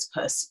 obviously it's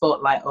put a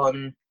spotlight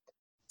on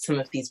some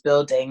of these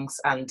buildings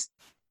and,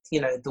 you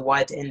know, the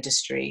wider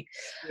industry.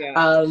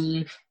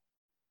 That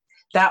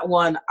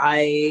one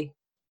I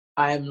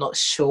am not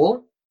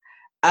sure.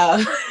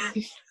 Yeah,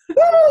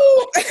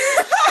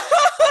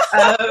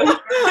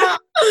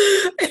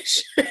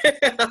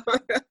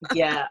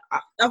 I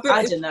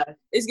don't know.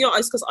 It's, you know,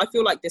 it's because I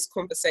feel like this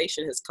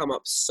conversation has come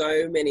up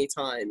so many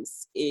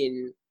times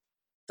in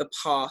the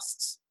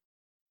past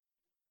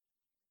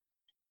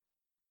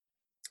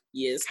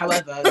years.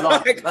 However long,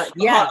 I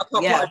can't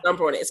put a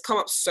number on it. It's come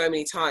up so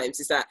many times.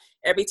 Is that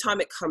every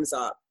time it comes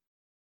up,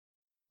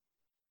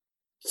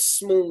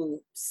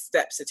 small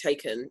steps are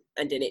taken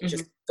and then it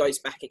just goes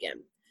back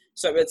again.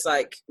 So it's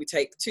like we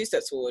take 2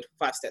 steps forward,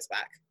 5 steps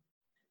back,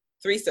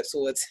 3 steps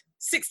forward,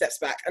 6 steps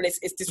back, and it's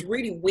this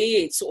really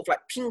weird sort of like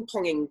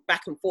ping-ponging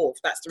back and forth.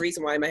 That's the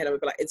reason why in my head I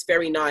would be like, it's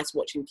very nice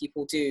watching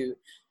people do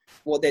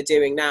what they're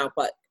doing now,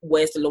 but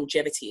where's the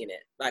longevity in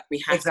it? Like,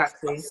 we have to start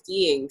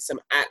seeing some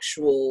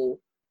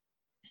actual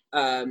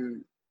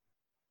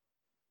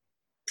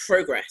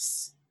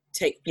progress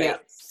take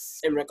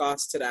place in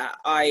regards to that.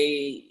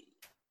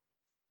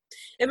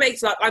 It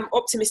makes, like, I'm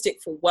optimistic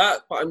for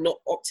work, but I'm not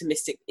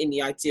optimistic in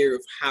the idea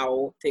of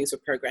how things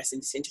will progress in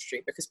this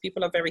industry, because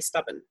people are very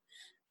stubborn.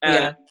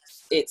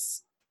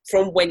 It's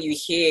from when you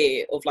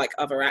hear of like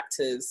other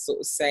actors sort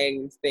of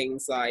saying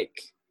things like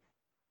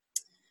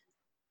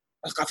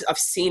I've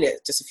seen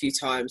it just a few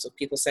times of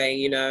people saying,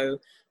 you know,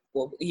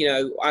 well, you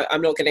know,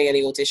 I'm not getting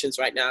any auditions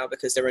right now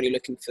because they're only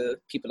looking for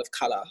people of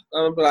colour.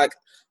 I'm like,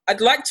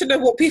 I'd like to know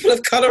what people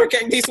of colour are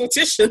getting these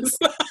auditions.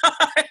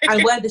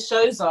 And where the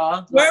shows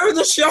are. Where are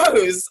the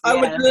shows? I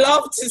would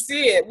love to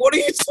see it. What are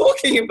you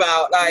talking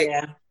about? Like,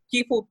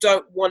 people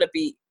don't want to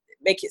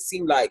make it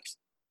seem like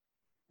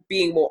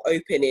being more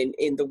open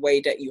in the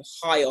way that you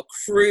hire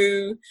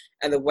crew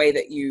and the way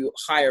that you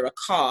hire a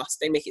cast.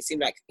 They make it seem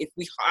like if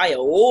we hire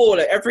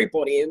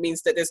everybody, it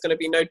means that there's going to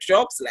be no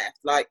jobs left.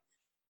 Like,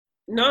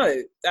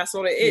 no, that's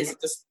what it is.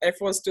 Just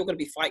everyone's still going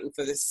to be fighting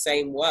for the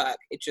same work.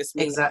 It just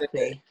means that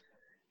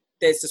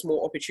there's just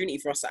more opportunity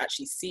for us to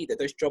actually see that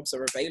those jobs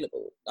are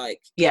available.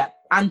 Like,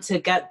 and to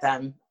get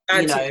them.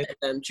 And to get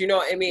them. Do you know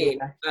what I mean?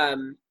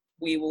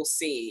 We will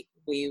see.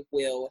 We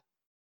will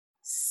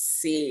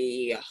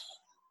see.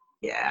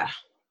 Yeah.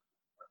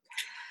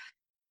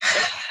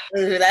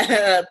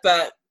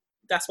 But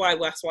that's why a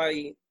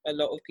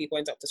lot of people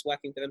end up just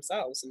working for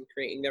themselves and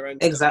creating their own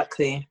stuff.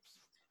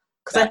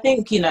 Because I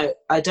think, you know,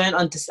 I don't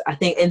understand. I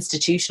think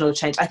institutional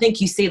change, I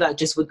think you see that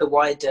just with the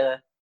wider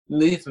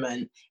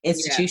movement.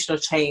 Institutional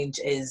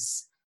change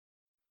is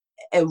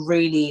a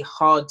really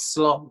hard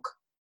slog,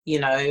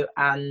 you know,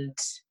 and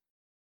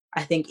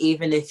I think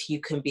even if you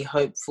can be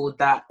hopeful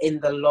that in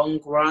the long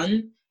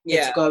run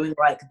it's going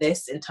like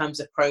this in terms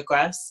of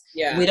progress,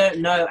 we don't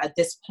know at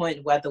this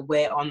point whether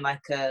we're on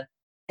like a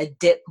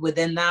dip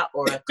within that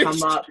or a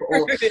come up,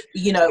 or,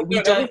 you know,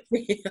 we don't.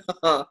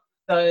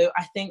 So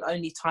I think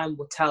only time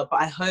will tell.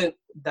 But I hope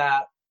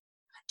that,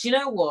 do you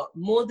know what,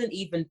 more than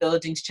even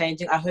buildings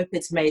changing, I hope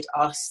it's made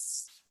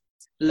us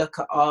look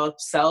at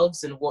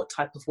ourselves and what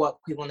type of work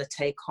we want to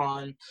take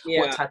on,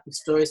 what type of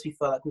stories we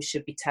feel like we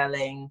should be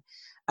telling,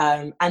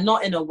 and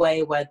not in a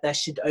way where there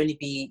should only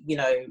be, you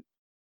know,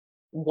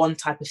 one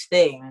type of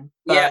thing,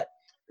 but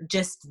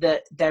just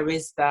that there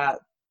is that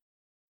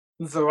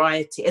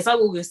variety. It's like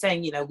what we were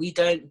saying, you know, we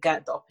don't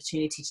get the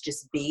opportunity to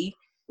just be,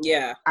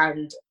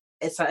 and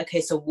it's like, okay,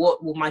 so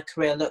what will my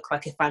career look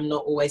like if I'm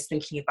not always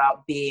thinking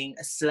about being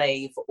a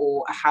slave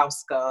or a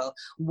house girl?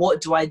 What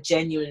do I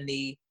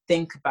genuinely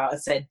think about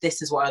and say,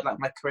 this is what I'd like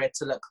my career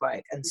to look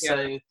like? And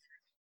so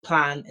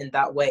plan in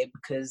that way,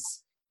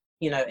 because,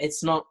 you know,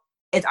 it's not,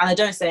 and I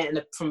don't say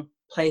it from a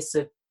place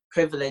of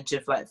privilege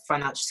of like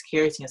financial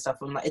security and stuff.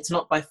 I'm like, it's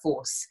not by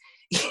force,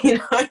 you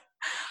know.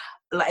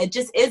 Like, it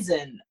just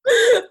isn't.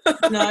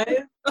 No,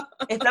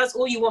 if that's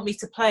all you want me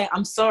to play,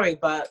 I'm sorry,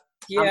 but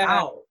I'm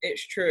out.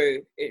 It's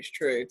true. It's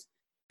true.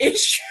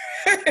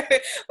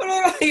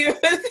 Well,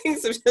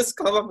 things have just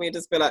come up and you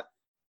just be like,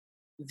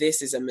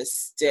 this is a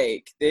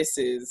mistake. This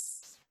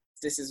is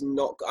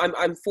not.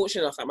 I'm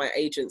fortunate enough that my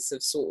agents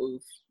have sort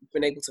of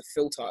been able to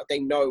filter. They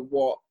know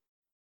what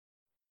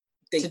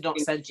to not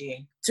send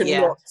you.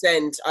 Not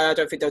send. I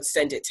don't think they'll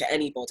send it to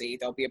anybody.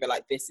 They'll be a bit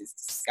like, this is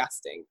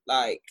disgusting.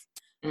 Like,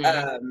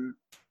 but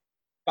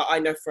I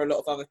know for a lot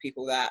of other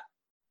people that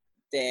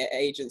their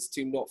agents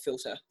do not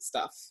filter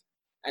stuff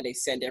and they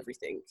send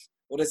everything.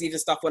 Or there's even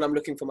stuff when I'm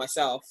looking for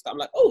myself that I'm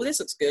like, oh, this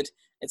looks good.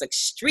 It's like,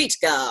 street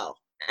girl,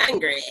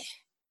 angry.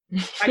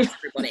 Thanks,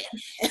 everybody.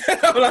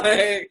 I'm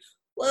like,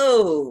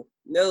 whoa,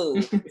 no,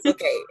 it's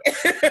okay.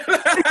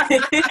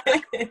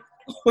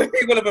 When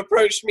people have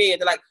approached me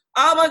and they're like,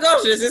 oh my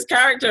gosh, there's this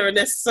character and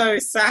they're so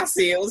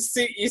sassy, it'll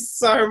suit you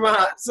so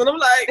much. And I'm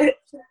like,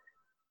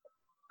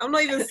 I'm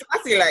not even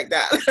sassy like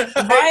that.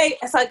 Right?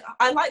 It's like,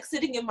 I like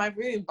sitting in my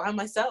room by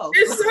myself.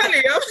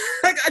 Exactly.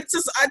 Like,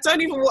 I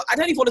don't even want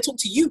to talk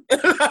to you.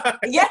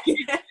 Yeah.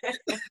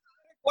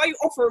 Why are you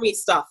offering me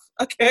stuff?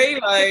 Okay,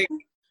 like,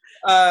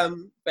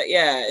 but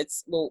yeah,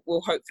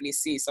 we'll hopefully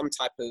see some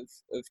type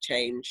of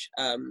change.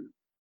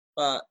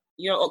 But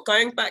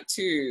going back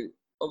to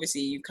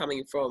obviously you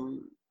coming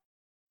from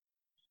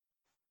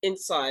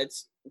inside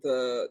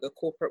the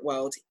corporate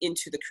world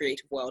into the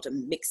creative world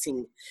and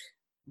mixing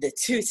the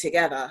two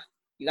together.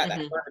 You like that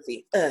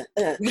fantasy?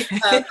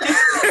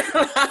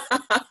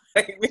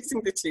 Like,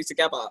 mixing the two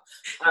together.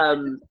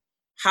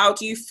 How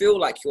do you feel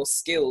like your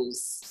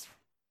skills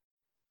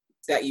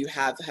that you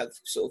have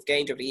sort of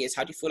gained over the years,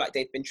 how do you feel like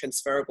they've been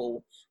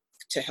transferable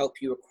to help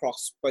you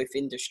across both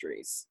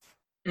industries?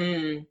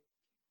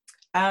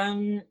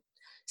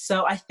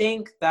 So I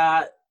think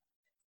that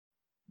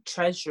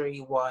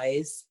treasury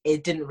wise,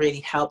 it didn't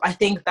really help. I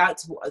think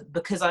that's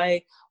because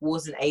I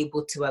wasn't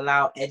able to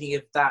allow any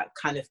of that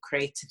kind of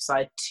creative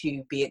side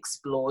to be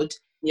explored.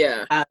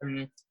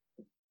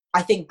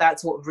 I think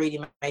that's what really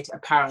made it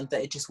apparent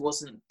that it just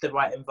wasn't the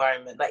right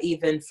environment. Like,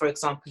 even, for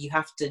example, you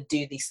have to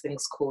do these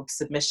things called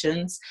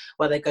submissions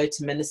where they go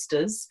to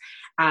ministers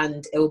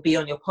and it will be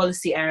on your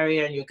policy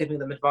area and you're giving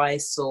them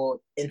advice or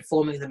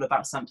informing them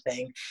about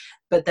something.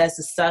 But there's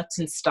a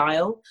certain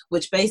style,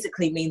 which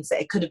basically means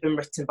that it could have been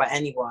written by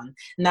anyone.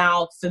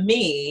 Now, for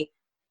me,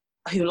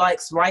 who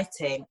likes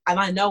writing, and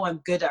I know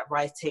I'm good at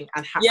writing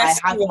and I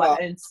have my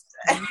own...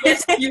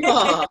 Yes, you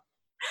are.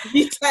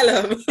 You tell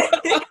them.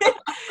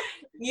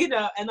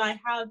 And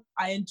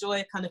I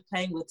enjoy kind of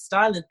playing with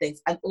style and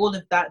things, and all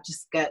of that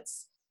just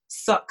gets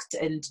sucked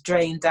and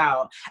drained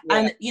out.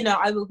 And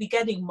I will be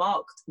getting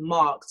marked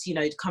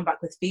to come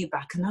back with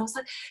feedback, and I was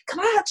like, can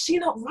I actually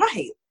not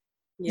write?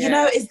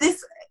 Is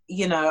this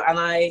and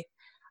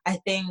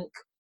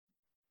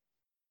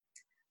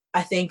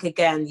I think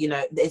again,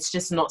 it's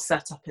just not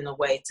set up in a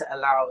way to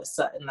allow a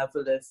certain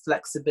level of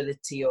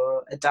flexibility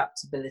or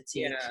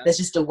adaptability. There's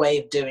just a way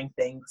of doing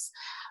things.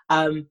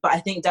 But I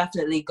think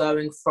definitely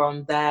going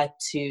from there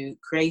to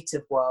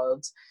creative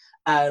world,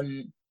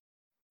 I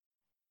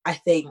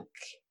think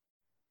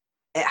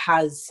it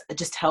has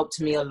just helped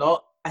me a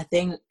lot. I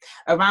think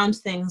around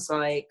things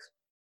like,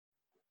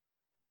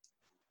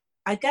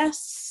 I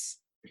guess,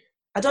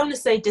 I don't want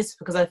to say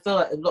discipline, because I feel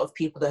like a lot of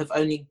people that have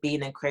only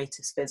been in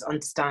creative spheres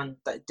understand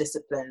that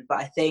discipline, but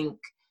I think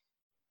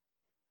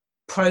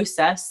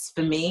process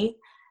for me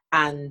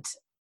and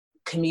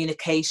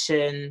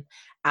communication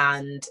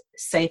and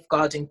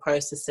safeguarding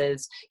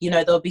processes,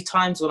 there'll be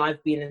times when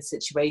I've been in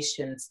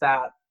situations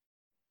that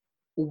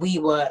we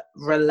were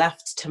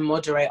left to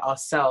moderate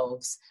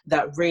ourselves,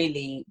 that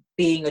really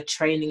being a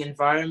training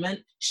environment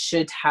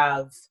should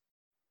have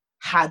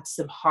had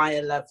some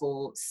higher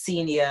level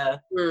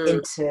senior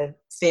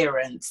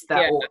interference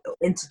or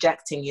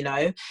interjecting,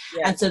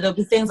 and so there'll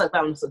be things like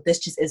that when I thought, this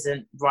just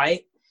isn't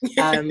right.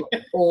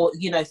 Or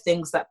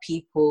things that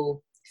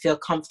people feel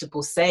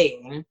comfortable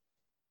saying,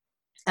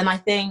 and I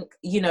think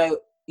you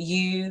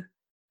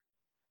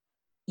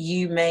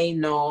may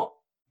not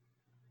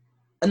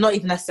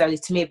even necessarily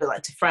to me, but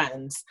like to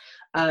friends,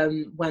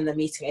 when they're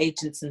meeting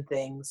agents and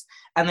things.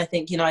 And I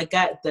think, I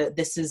get that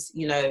this is,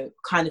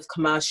 kind of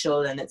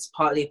commercial and it's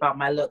partly about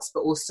my looks,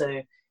 but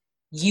also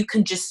you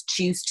can just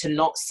choose to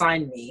not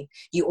sign me.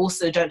 You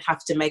also don't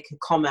have to make a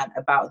comment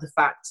about the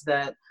fact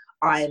that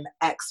I'm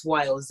X,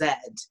 Y, or Z,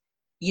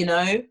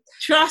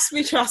 Trust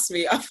me. So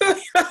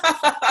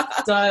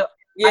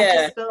I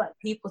just feel like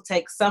people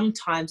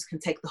sometimes can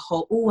take the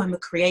whole, I'm a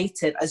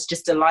creative, as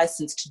just a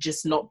license to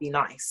just not be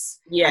nice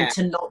and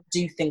to not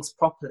do things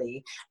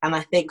properly. And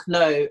I think,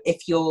 no,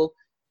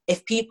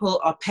 if people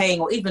are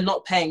paying or even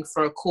not paying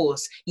for a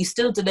course, you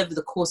still deliver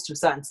the course to a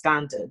certain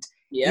standard.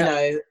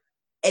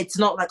 It's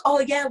not like,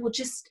 we'll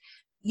just,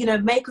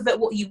 make of it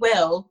what you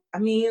will. I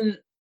mean,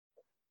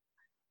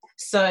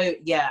 so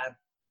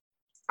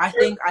I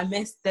think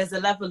there's a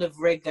level of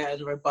rigor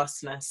and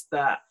robustness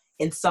that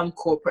in some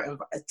corporate,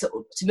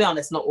 to be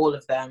honest, not all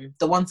of them.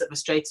 The ones that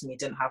frustrated me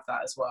didn't have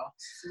that as well.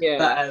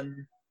 But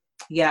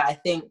yeah, I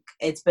think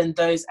it's been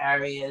those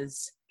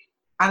areas.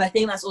 And I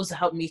think that's also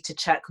helped me to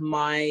check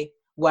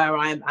where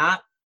I'm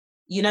at,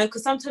 you know,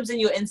 because sometimes in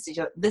your instinct,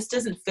 you're like, this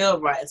doesn't feel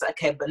right. It's like,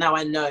 okay, but now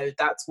I know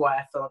that's why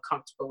I feel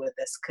uncomfortable with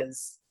this,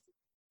 because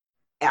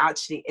it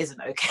actually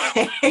isn't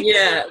okay.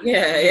 Yeah.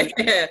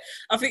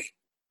 I think,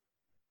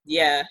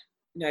 yeah,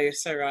 no, you're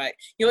so right.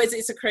 You know,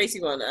 it's a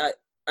crazy one.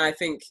 I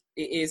think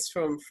it is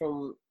from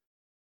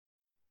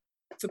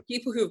for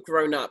people who have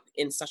grown up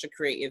in such a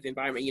creative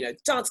environment, you know,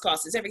 dance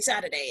classes every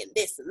Saturday and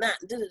this and that,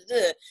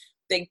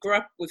 they grow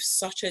up with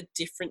such a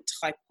different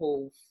type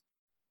of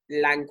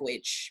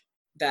language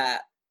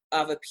that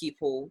other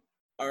people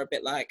are a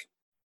bit like,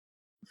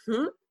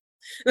 I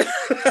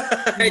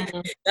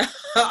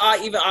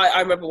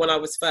remember when I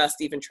was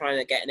first even trying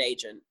to get an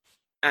agent,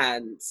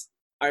 and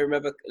I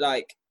remember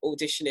like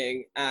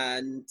auditioning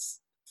and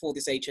for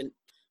this agent,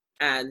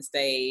 and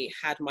they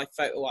had my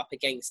photo up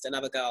against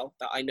another girl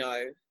that I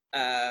know.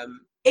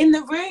 In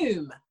the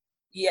room.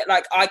 Yeah,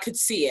 like I could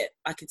see it.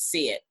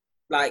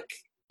 Like,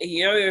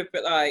 you know,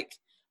 but like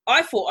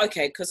I thought,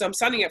 okay, because I'm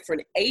signing up for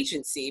an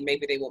agency,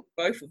 maybe they want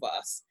both of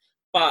us.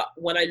 But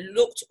when I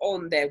looked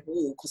on their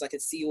wall, because I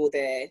could see all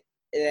their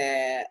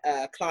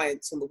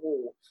clients on the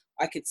wall,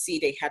 I could see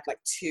they had like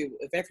 2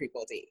 of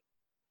everybody,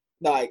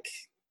 like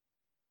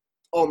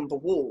on the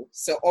wall.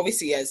 So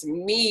obviously, as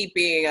me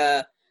being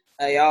a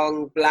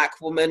young black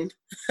woman,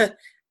 and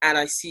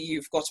I see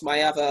you've got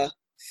my other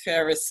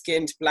fairer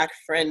skinned black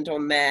friend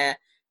on there,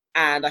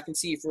 and I can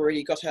see you've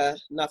already got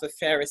another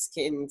fairer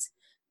skinned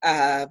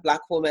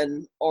black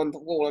woman on the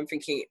wall. I'm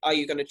thinking, are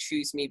you going to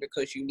choose me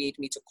because you need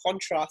me to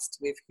contrast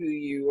with who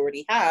you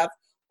already have,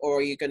 or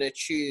are you going to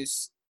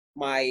choose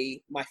my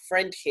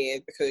friend here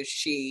because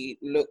she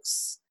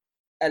looks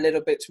a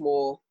little bit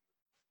more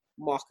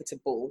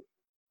marketable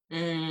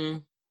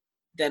than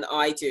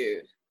I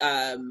do?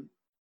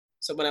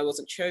 So when I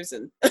wasn't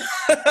chosen,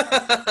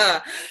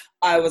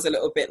 I was a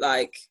little bit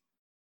like,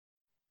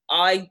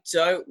 I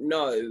don't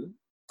know,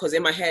 because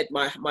in my head,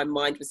 my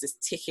mind was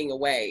just ticking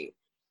away,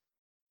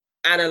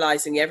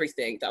 analyzing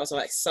everything. That was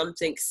like,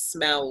 something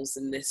smells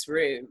in this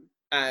room,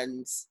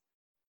 and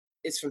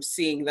it's from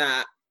seeing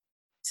that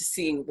to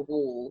seeing the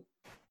wall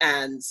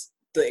and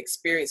the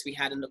experience we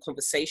had and the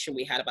conversation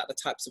we had about the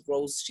types of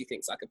roles she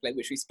thinks I could play,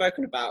 which we've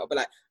spoken about. But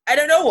like, I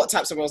don't know what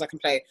types of roles I can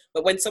play.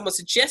 But when someone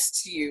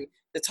suggests to you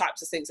the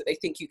types of things that they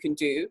think you can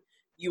do,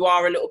 you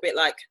are a little bit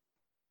like,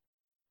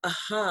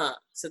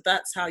 so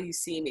that's how you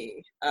see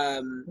me.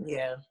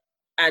 Yeah.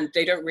 And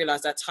they don't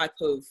realize that type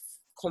of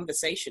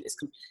conversation is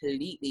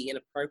completely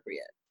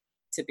inappropriate.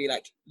 To be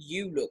like,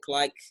 you look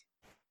like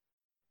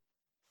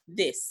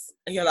this,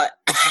 and you're like,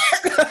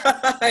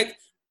 like,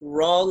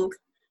 wrong.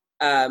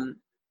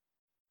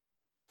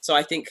 So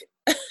I think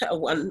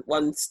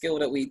one skill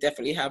that we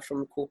definitely have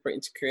from corporate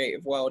into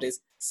creative world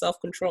is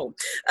self-control.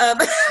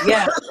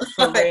 Yeah,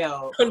 for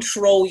real.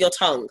 Control your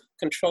tongue.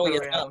 Control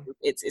your tongue.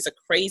 It's a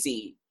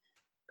crazy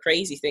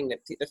thing, that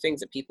the things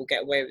that people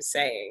get away with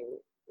saying,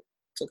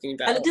 talking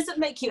about. And it doesn't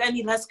make you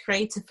any less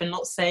creative for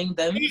not saying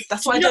them.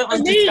 That's why I don't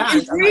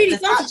understand. Really,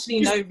 like, there's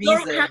actually no reason. You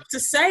don't have to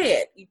say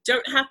it. You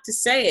don't have to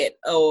say it.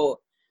 Or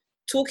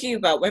talking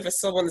about whether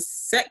someone's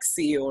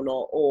sexy or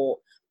not. Or,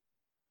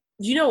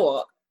 you know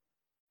what?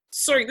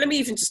 Sorry, let me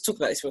even just talk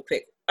about this real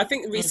quick. I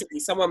think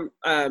recently someone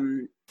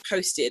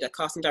posted, a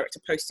casting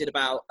director posted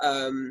about,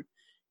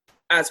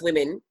 as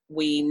women,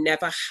 we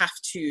never have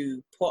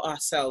to put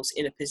ourselves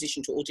in a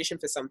position to audition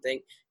for something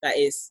that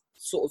is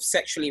sort of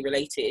sexually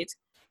related.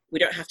 We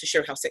don't have to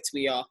show how sexy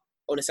we are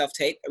on a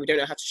self-tape, and we don't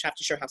have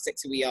to show how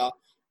sexy we are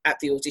at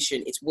the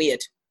audition. It's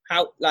weird.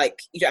 How,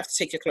 like, you don't have to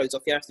take your clothes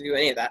off, you don't have to do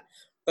any of that.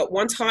 But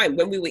one time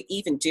when we were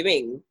even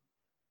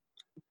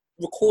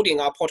recording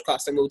our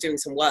podcast and we were doing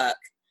some work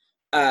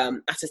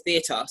at a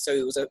theatre, so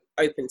it was an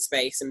open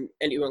space and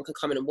anyone could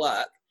come in and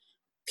work,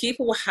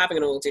 people were having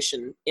an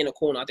audition in a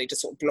corner. They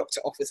just sort of blocked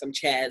it off with some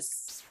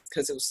chairs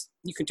because it was,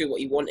 you can do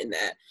what you want in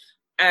there.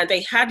 And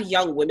they had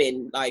young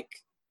women, like,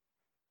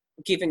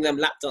 giving them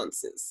lap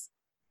dances.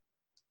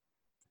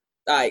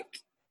 Like,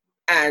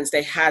 and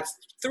they had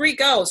 3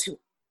 girls who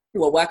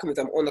were working with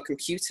them on the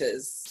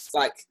computers,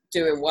 like,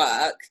 doing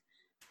work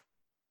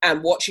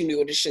and watching the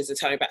auditions and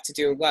turning back to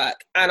doing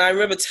work. And I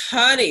remember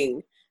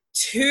turning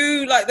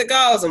to, like, the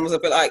girls and was a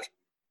bit like,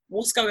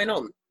 what's going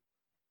on?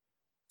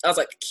 I was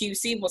like, can you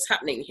see what's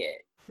happening here?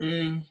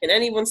 Can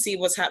anyone see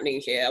what's happening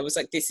here? I was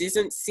like, this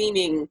isn't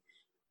seeming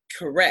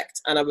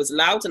correct. And I was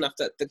loud enough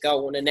that the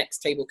girl on the next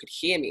table could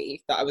hear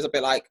me, that I was a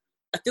bit like,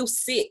 I feel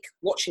sick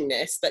watching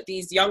this, that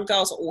these young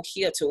girls are all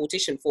here to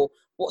audition for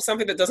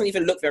something that doesn't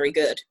even look very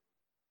good.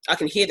 I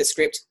can hear the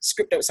script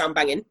don't sound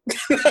banging.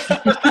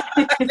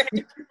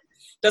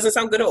 Doesn't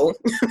sound good at all.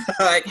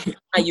 Like,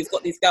 and you've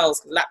got these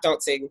girls lap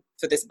dancing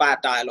for this bad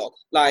dialogue.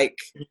 Like,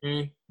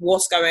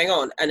 what's going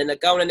on? And then the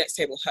girl on the next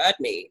table heard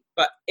me,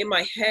 but in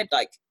my head,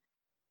 like,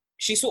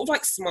 she sort of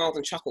like smiled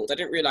and chuckled. I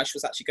didn't realize she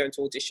was actually going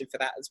to audition for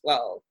that as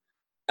well.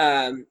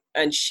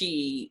 And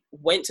she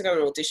went to go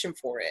and audition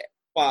for it,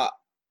 but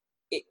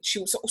she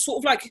was sort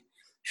of like,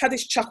 had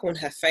this chuckle on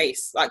her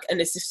face. Like, and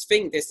there's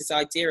this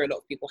idea a lot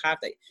of people have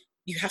that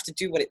you have to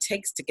do what it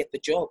takes to get the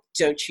job,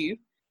 don't you?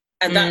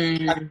 And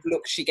that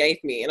look she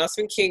gave me. And I was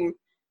thinking,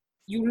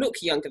 you look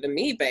younger than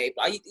me, babe.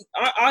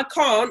 I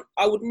can't,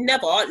 I would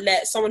never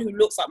let someone who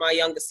looks like my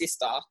younger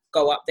sister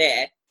go up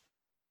there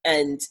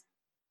and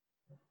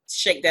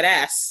shake that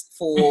ass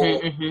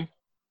for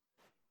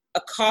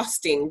a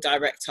casting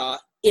director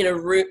in a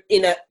room,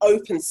 in an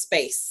open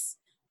space.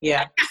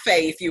 Yeah. A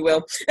cafe, if you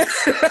will.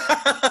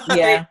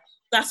 Yeah.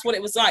 That's what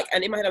it was like.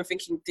 And in my head, I'm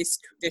thinking, this,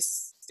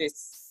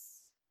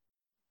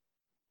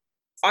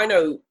 I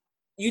know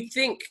you'd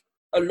think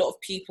a lot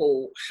of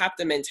people have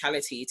the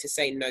mentality to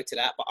say no to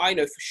that, but I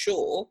know for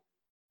sure,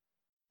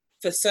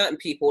 for certain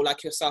people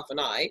like yourself and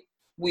I,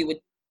 we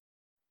would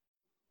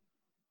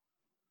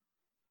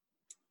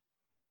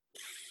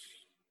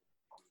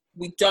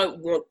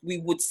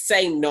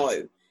say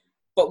no,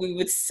 but we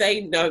would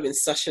say no in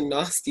such a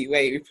nasty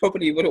way. We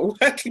probably wouldn't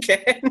work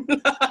again.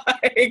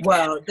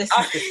 Well, this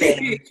is the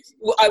thing.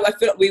 I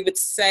feel like we would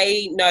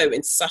say no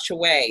in such a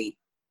way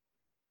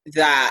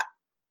that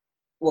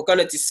we're going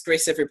to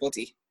disgrace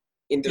everybody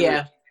in the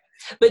room.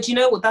 But you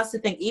know what, that's the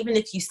thing, even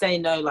if you say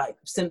no, like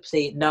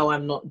simply, no,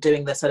 I'm not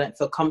doing this, I don't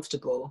feel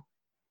comfortable,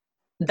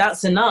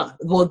 that's enough.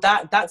 Well,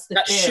 that's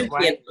the fear,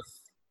 right?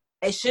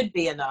 It should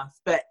be enough,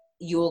 but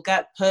you will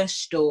get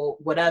pushed or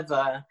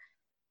whatever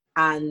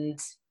and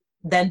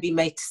then be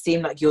made to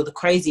seem like you're the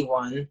crazy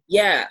one.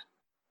 Yeah.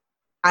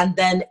 And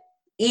then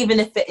even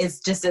if it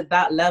is just at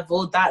that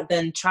level, that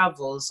then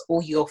travels,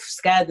 or you're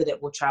scared that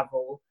it will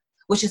travel,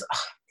 which is,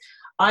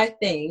 I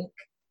think,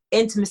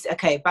 intimacy.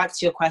 Okay, back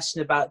to your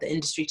question about the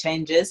industry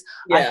changes.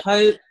 I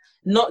hope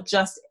not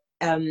just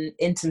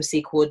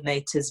intimacy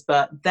coordinators,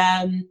 but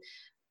them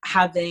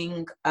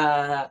having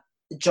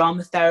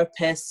drama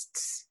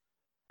therapists.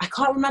 I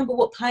can't remember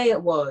what play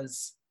it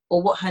was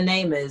or what her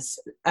name is,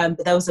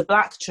 but there was a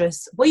black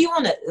actress. Were you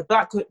on it? A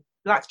black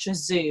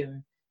actress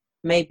Zoom,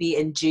 maybe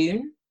in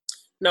June.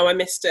 No, I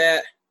missed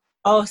it.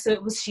 Oh,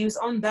 so she was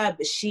on there,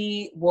 but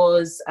she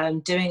was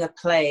doing a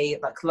play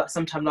like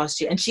sometime last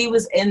year, and she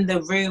was in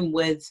the room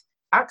with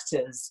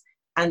actors.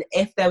 And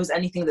if there was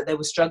anything that they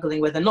were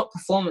struggling with, and not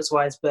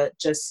performance-wise, but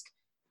just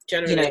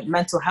generally,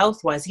 mental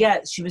health-wise,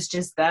 she was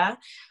just there.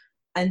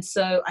 And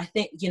so I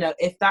think,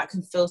 if that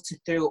can filter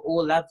through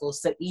all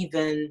levels, so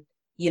even,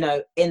 in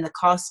the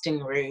casting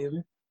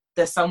room,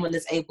 that someone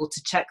is able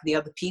to check the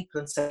other people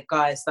and say,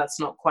 guys, that's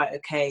not quite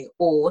okay.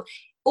 Or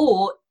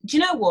do you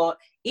know what?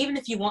 Even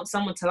if you want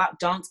someone to lap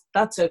dance,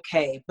 that's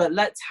okay. But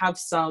let's have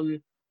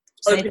some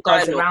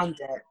safeguards around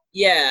it.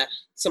 Yeah,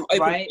 some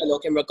open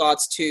dialogue in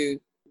regards to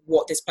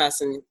what this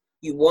person,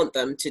 you want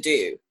them to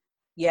do.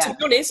 Yeah. To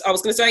be honest, I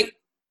was going to say,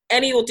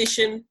 any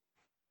audition,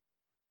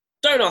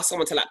 don't ask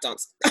someone to lap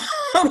dance.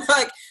 I'm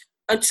like,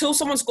 until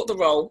someone's got the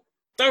role,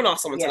 don't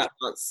ask someone to lap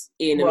dance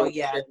in an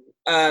audition.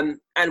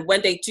 And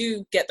when they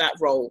do get that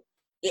role,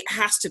 it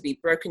has to be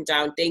broken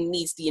down. They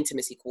need the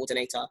intimacy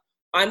coordinator.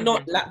 I'm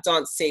not lap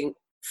dancing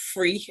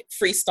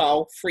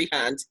freestyle,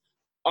 freehand.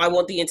 I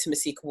want the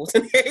intimacy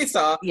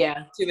coordinator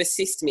to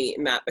assist me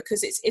in that,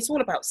 because it's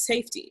all about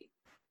safety.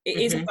 It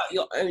is about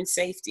your own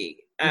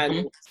safety.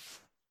 And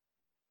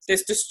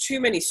there's just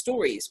too many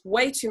stories,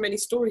 way too many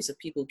stories of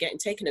people getting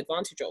taken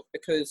advantage of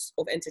because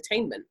of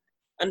entertainment.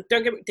 And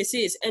don't get me, this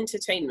is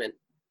entertainment.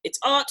 It's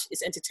art,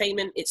 it's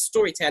entertainment, it's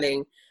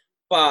storytelling,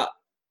 but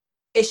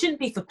it shouldn't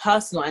be for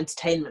personal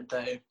entertainment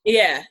though.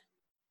 Yeah.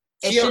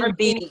 It shouldn't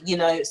be,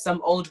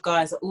 some old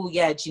guys, oh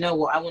yeah, do you know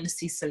what? I want to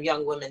see some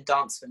young women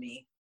dance for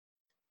me.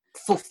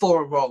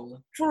 For a role.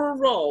 For a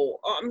role.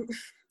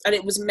 And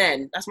it was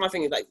men. That's my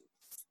thing, like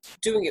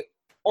doing it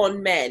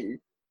on men,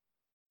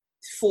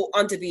 for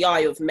under the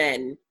eye of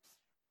men.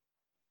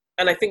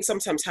 And I think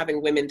sometimes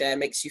having women there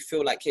makes you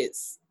feel like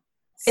it's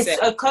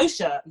a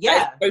kosher,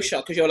 yeah. It's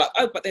kosher, because you're like,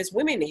 oh, but there's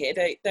women here.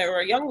 There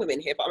are young women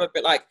here. But I'm a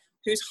bit like,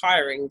 who's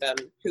hiring them?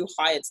 Who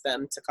hired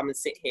them to come and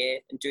sit here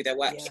and do their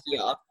work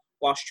here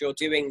whilst you're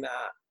doing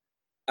that?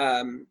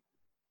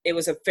 It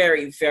was a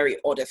very, very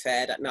odd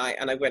affair that night,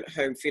 and I went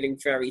home feeling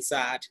very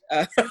sad.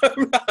 But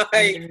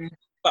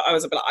I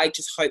was a bit like, I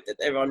just hope that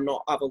there are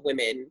not other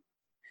women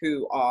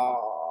who are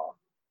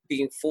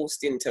being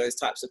forced into those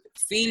types of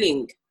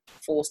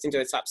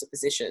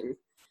positions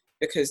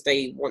because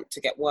they want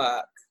to get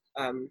work.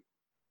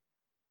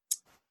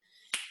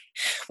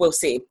 We'll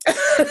see.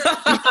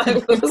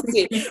 We'll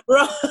see.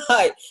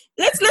 Right.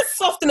 Let's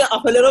soften it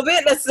up a little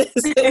bit.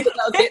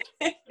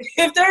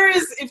 If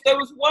there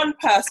was one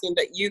person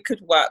that you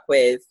could work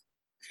with,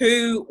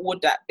 who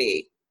would that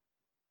be?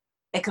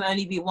 It can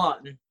only be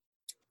one.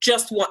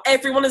 Just one.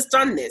 Everyone has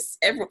done this.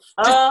 Everyone.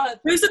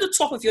 Who's at the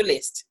top of your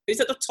list? Who's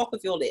at the top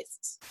of your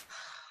list?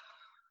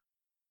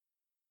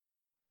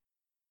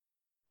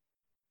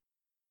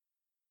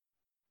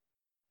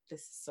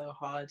 This is so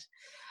hard.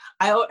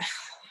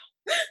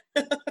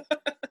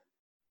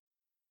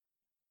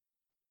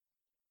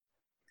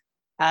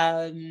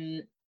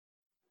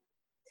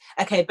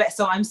 Okay, but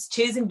so I'm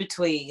choosing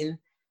between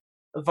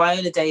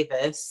Viola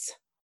Davis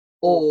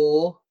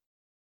or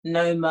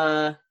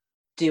Noma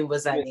Doom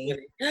Wazeni.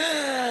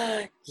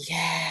 Yeah.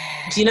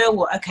 Do you know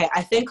what? Okay,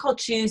 I think I'll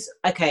choose.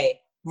 Okay,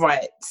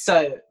 right.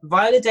 So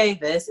Viola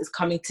Davis is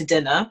coming to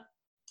dinner,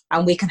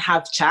 and we can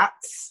have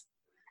chats.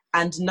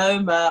 And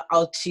Noma,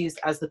 I'll choose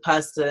as the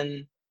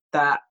person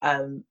that I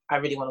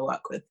really want to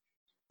work with.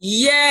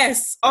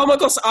 Yes. Oh my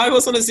gosh, I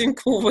was on a Zoom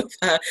call with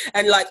her,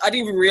 and like I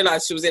didn't even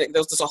realize she was in it. There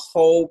was just a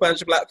whole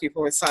bunch of black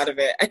people inside of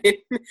it. And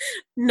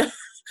no,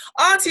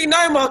 Auntie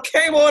Noma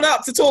came on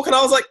up to talk, and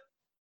I was like,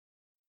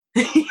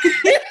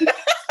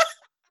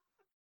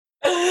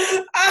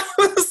 I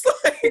was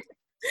like,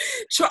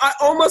 I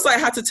almost like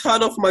had to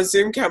turn off my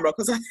Zoom camera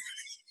because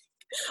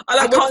I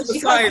like went to the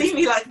side.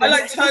 I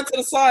like turned to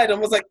the side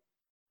and was like,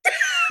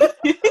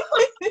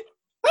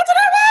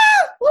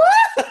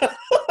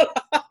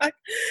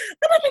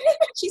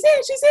 she's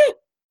here.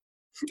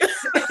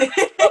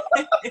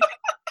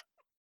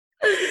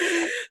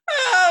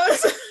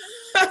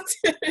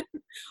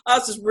 I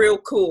was just real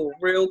cool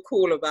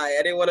about it.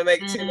 I didn't want to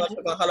make too much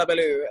of a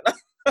hullabaloo.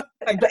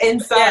 But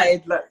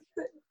inside, look.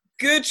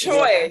 Good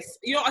choice.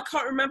 You know, I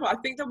can't remember. I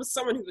think there was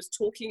someone who was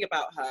talking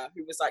about her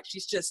who was like,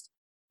 she's just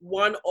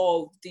one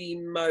of the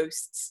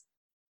most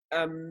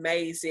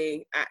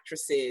amazing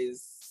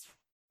actresses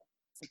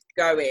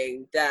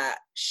going, that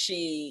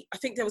I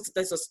think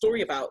there's a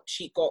story about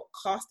she got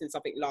cast in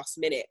something last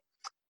minute.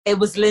 It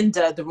was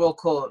Linda at the Royal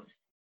Court.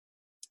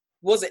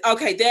 Was it?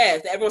 Okay,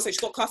 everyone said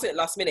she got cast in it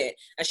last minute,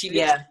 and she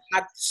literally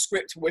had the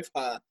script with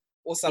her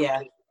or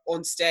something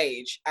on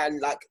stage and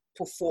like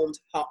performed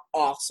her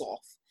ass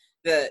off.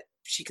 That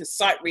she could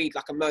sight read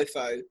like a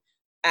mofo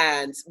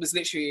and was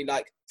literally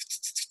like,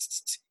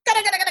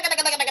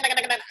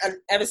 and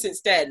ever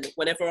since then,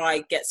 whenever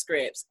I get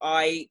scripts,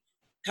 I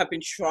have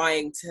been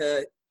trying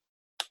to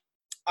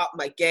up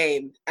my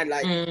game, and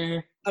like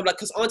I'm like,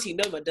 because Auntie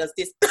Noma does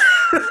this.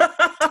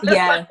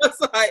 Yeah.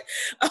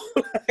 I'm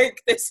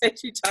like, they said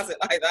she does it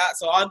like that,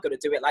 so I'm gonna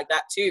do it like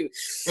that too.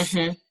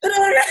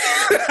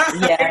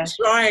 I'm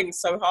trying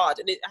so hard,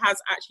 and it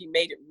has actually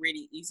made it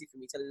really easy for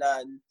me to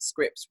learn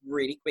scripts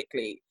really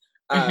quickly.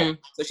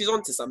 So she's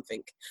onto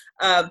something.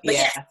 But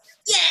yeah,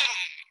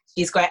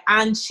 she's great,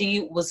 and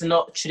she was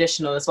not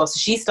traditional as well. So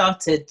she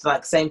started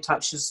like same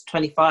time. She was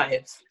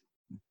 25.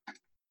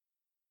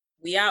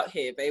 We out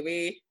here,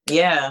 baby.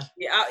 Yeah.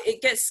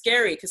 It gets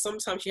scary because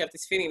sometimes you have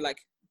this feeling like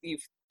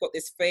you've got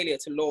this failure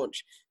to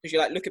launch, because you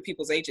like look at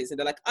people's ages and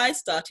they're like, I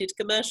started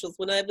commercials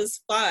when I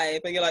was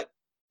 5, and you're like,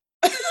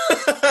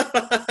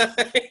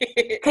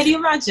 can you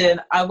imagine?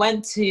 I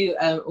went to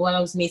when I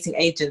was meeting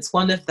agents,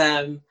 one of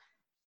them,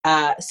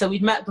 so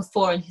we'd met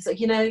before, and he's like,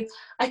 you know,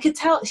 I could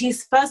tell.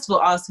 He's first of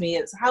all asked me,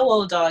 "It's how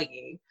old are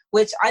you?"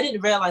 Which I didn't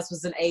realize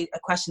was a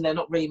question they're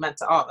not really meant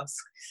to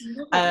ask.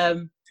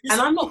 And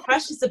I'm not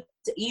precious to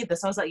either,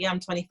 so I was like, yeah, I'm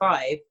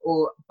 25,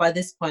 or by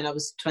this point I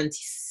was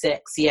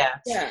 26. Yeah.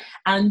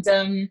 And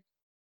he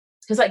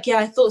was like, yeah,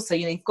 I thought so,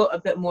 you know, you've got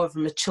a bit more of a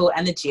mature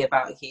energy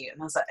about you.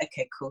 And I was like,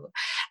 okay, cool.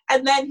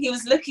 And then he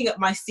was looking at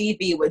my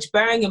CV, which,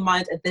 bearing in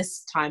mind at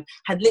this time,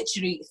 had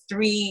literally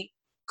 3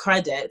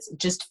 credits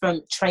just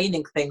from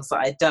training things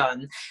that I'd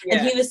done.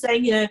 And he was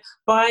saying, you know,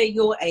 by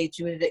your age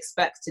you would have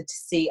expected to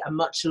see a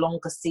much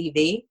longer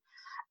CV.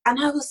 And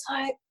I was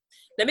like,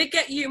 let me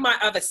get you my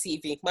other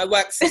CV, my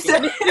work CV.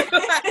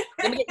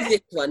 Let me get you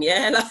this one,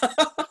 yeah?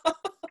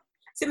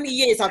 So many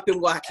years I've been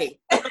working.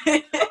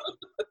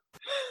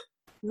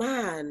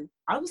 Man.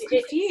 I was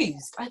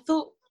confused. I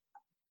thought,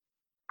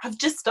 I've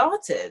just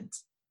started.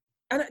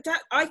 And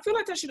that, I feel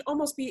like that should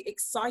almost be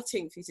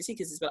exciting for you to see,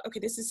 because it's like, okay,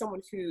 this is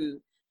someone who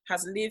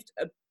has lived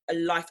a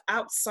life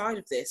outside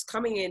of this,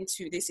 coming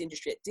into this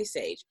industry at this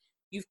age.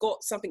 You've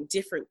got something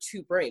different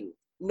to bring.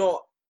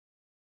 Don't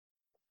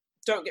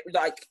get,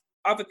 like,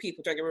 other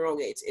people, don't get me wrong,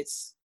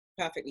 it's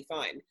perfectly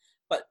fine,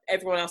 but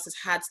everyone else has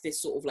had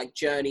this sort of like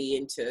journey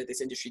into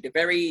this industry. They're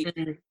very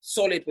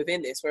solid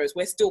within this, whereas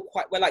we're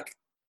like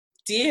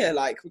deer,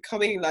 like we're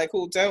coming like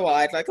all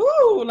doe-eyed, like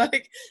ooh,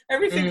 like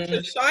everything's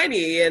just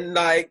shiny and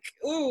like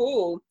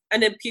ooh,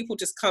 and then people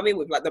just come in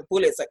with like the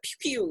bullets, like pew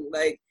pew,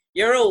 like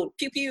you're old,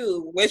 pew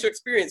pew, where's your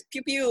experience,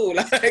 pew pew,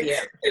 like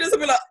it just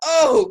be like,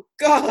 oh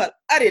god,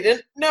 I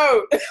didn't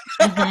know.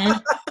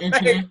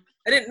 Like,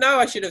 I didn't know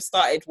I should have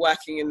started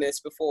working in this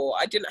before.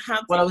 I didn't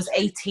have... When I was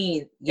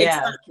 18, yeah.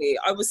 Exactly.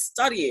 I was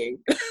studying.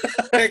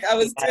 Like, I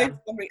was doing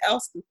something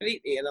else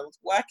completely, and I was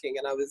working,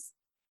 and I was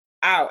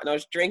out, and I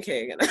was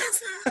drinking, and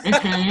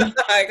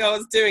like, I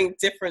was doing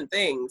different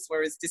things,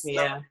 whereas this is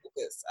not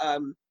focus.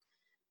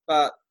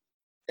 But,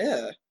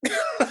 yeah.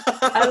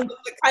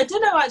 I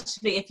don't know,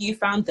 actually, if you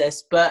found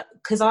this, but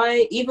because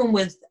even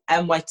with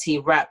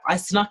NYT Rep, I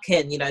snuck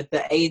in, you know,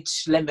 the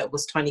age limit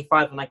was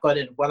 25 and I got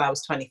in when I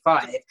was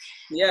 25.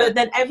 But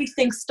then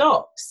everything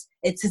stops.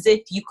 It's as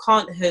if you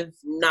can't have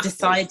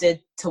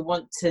decided to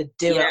want to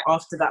do it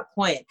after that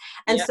point.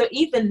 And so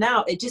even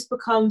now, it just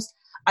becomes,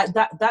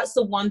 that's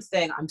the one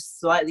thing I'm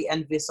slightly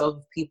envious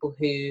of people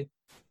who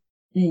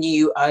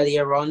knew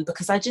earlier on,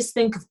 because I just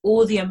think of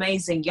all the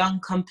amazing young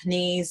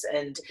companies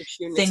and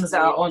things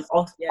that are on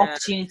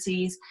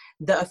opportunities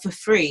that are for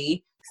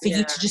free for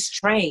you to just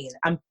train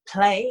and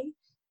play.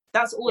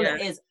 That's all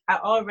it is.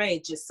 At our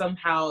age, it's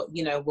somehow,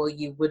 you know, well,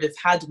 you would have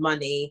had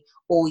money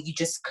or you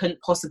just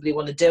couldn't possibly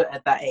want to do it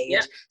at that age.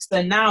 Yeah.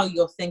 So now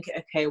you're thinking,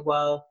 okay,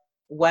 well,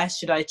 where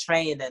should I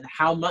train and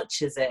how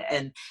much is it?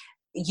 And,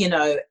 you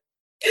know,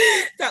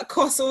 that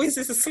cost always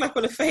is a slap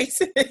on the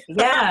face.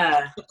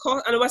 Yeah.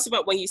 And what's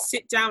about when you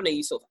sit down and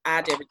you sort of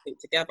add everything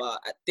together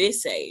at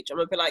this age? I'm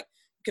gonna be like,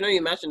 you can only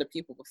imagine the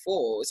people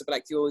before. It's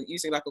like you're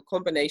using like a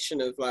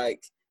combination of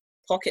like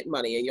pocket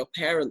money and your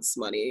parents'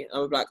 money. I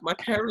was like, my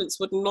parents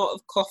would not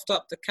have coughed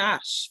up the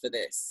cash for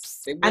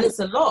this. And it's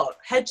a lot.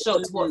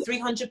 Headshots, what,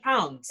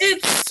 £300?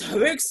 It's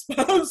so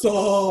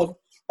expensive.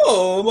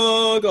 Oh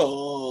my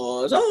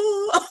god.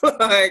 Oh.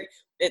 Like,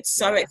 it's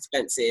so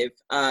expensive.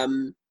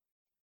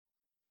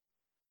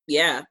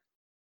 Yeah,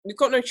 we've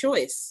got no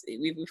choice.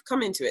 We've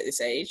come into it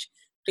this age.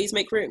 Please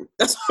make room.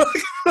 That's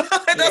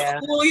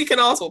all you can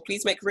ask for.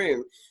 Please make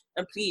room.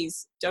 And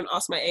please don't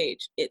ask my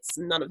age. It's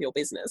none of your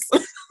business.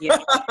 Yeah.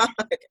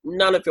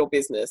 None of your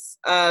business.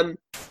 Oh,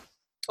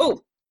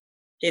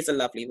 here's a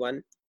lovely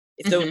one.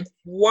 If there was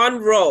one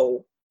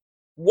role,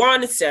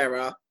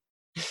 Sarah,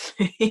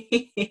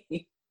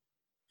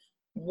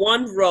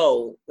 one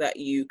role that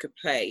you could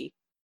play,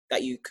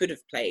 that you could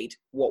have played,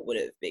 what would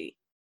it be?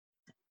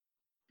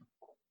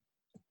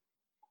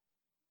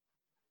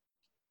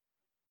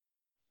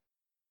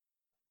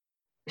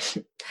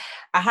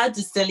 I had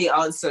a silly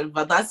answer,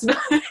 but that's not.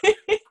 I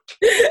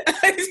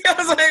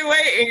was like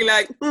waiting,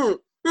 like.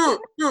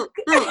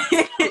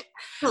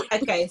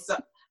 Okay, so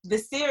the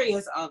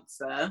serious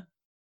answer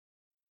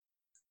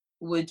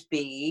would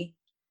be.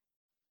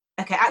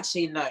 Okay,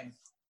 actually, no.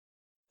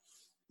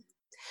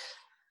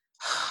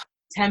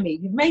 Temmie,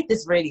 you've made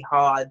this really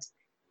hard.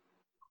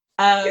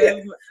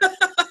 I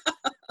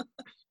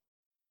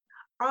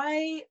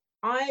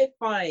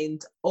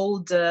find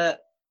older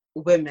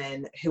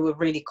women who are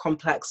really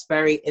complex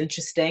very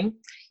interesting.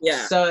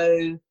 Yeah.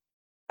 So,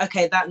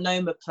 okay, that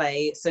Noma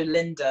play, so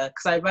Linda,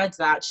 because I read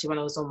that actually when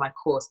I was on my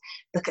course,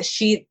 because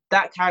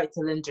that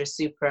character Linda is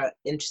super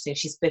interesting.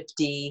 She's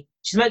 50.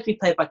 She's meant to be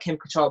played by Kim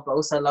Cattrall, but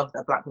also I love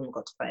that a black woman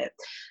got to play it.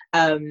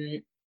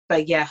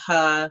 But yeah,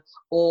 her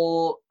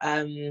or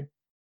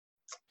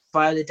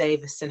Viola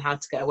Davis in How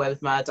to Get Away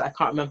with Murder. I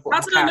can't remember.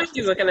 How did I know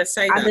you were going to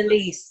say that?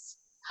 Annalise.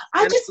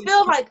 I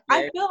feel like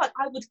I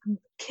would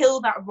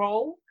kill that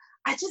role.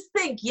 I just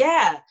think,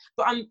 yeah,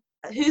 but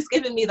who's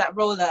giving me that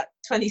role at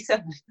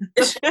 27?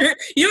 It's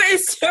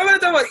some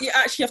of the you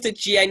actually have to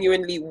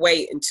genuinely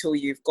wait until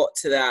you've got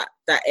to that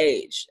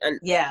age, and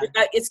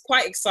it's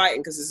quite exciting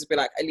because it's be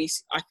like, at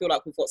least I feel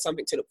like we've got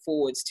something to look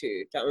forwards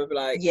to. That would be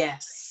like,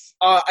 yes,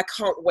 I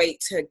can't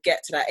wait to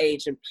get to that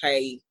age and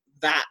play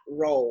that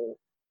role,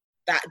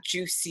 that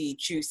juicy,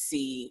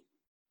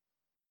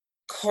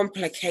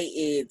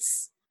 complicated,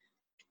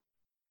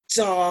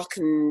 dark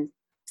and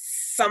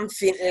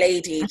something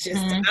lady, just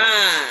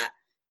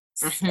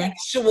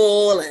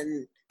sexual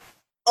and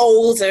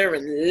older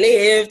and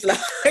lived,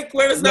 like,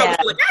 whereas now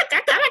like,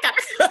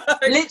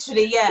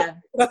 literally, yeah.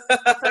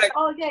 Like,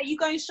 oh yeah, you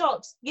going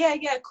shops? Yeah,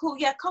 cool,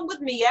 yeah, come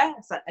with me, yeah.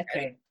 It's like,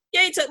 okay.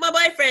 Yeah, you took my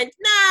boyfriend.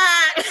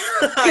 Nah.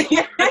 Like,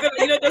 you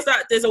know,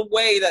 there's a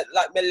way that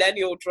like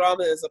millennial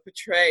dramas are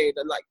portrayed,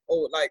 and like,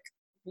 oh, like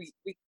we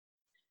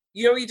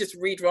you know, you just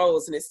read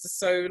roles and it's just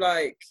so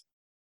like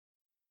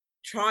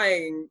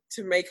trying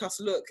to make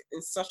us look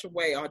in such a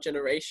way, our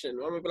generation.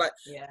 I'm gonna be like,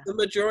 the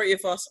majority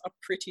of us are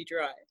pretty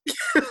dry.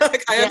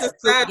 Like, I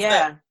understand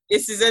that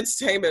this is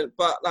entertainment,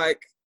 but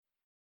like,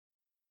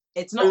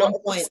 it's not on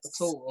point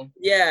at all.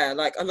 Yeah,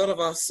 like a lot of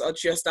us are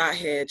just out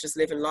here, just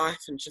living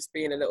life and just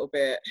being a little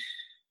bit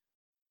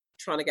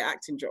trying to get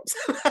acting jobs.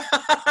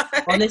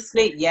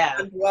 Honestly, yeah.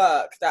 And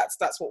work. That's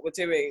what we're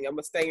doing, and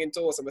we're staying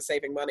indoors and we're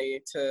saving money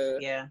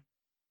to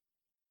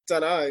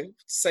don't know,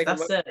 save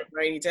money for a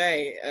rainy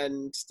day,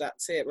 and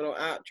that's it. We're not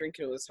out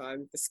drinking all the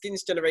time. The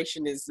Skins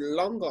generation is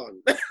long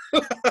gone.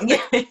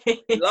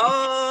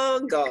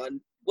 Long gone.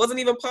 Wasn't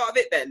even part of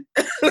it then.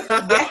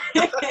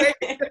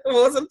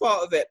 Wasn't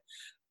part of it.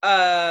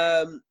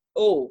 Now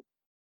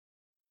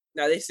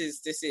this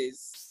is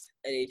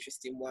an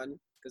interesting one,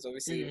 because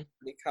obviously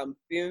you come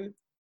boom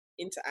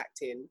into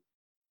acting,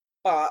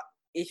 but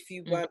if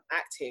you weren't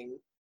acting,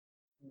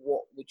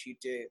 what would you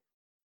do?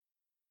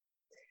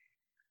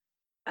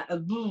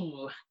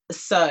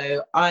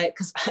 So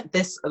because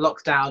this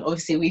lockdown,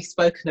 obviously we've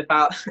spoken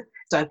about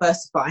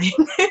diversifying,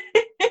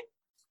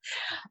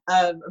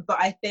 but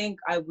I think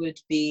I would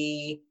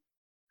be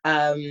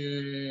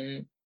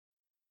and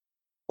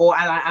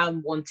I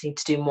am wanting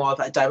to do more of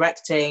that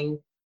directing.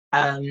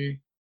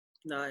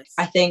 Nice.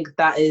 I think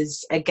that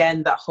is,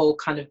 again, that whole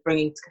kind of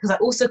bringing, because I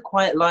also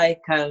quite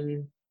like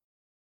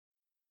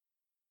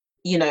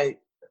you know,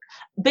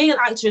 being an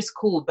actor is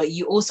cool, but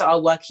you also are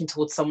working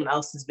towards someone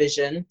else's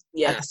vision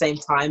at the same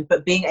time.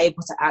 But being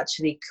able to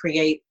actually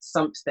create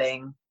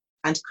something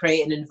and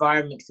create an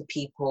environment for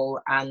people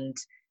and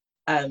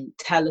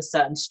tell a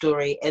certain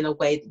story in a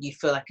way that you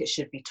feel like it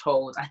should be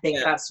told, I think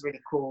that's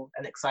really cool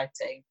and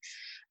exciting.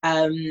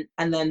 And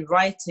then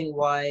writing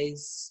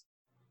wise,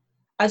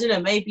 I don't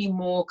know, maybe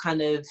more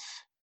kind of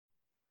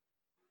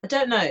I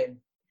don't know.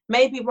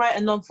 Maybe write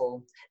a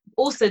novel.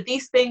 Also,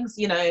 these things,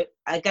 you know,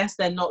 I guess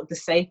they're not the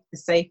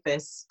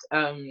safest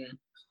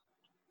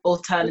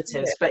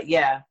alternatives, but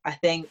yeah, I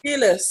think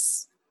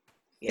fearless.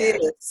 Yeah.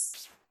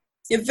 Fearless.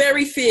 You're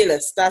very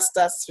fearless.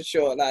 That's for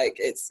sure. Like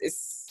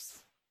it's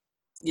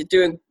you're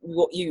doing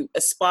what you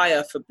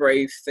aspire for,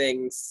 brave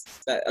things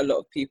that a lot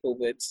of people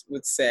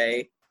would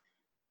say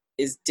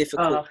is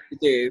difficult to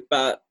do.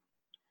 But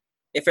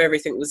if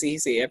everything was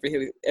easy,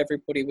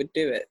 everybody would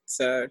do it.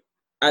 So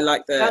I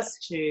like that.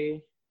 That's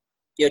true.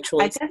 Your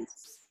choice. I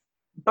guess,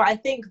 but I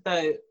think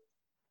though,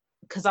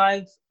 because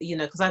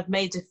I've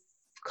made a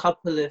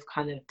couple of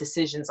kind of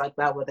decisions like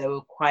that where they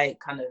were quite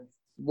kind of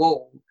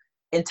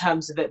in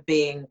terms of it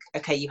being,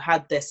 okay, you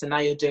had this and now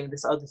you're doing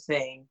this other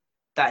thing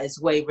that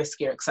is way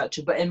riskier,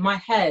 etc. But in my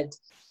head,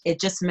 it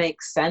just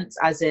makes sense,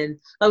 as in,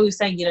 like we were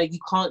saying, you know, you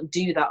can't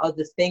do that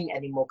other thing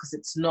anymore because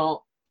it's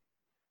not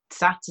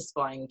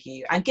satisfying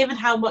you. And given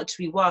how much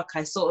we work,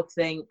 I sort of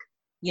think,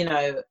 you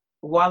know,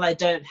 while I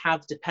don't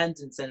have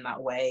dependence in that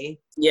way,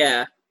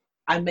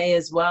 I may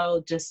as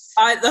well just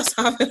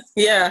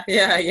yeah.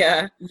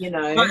 You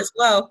know, might as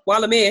well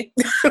while I'm here.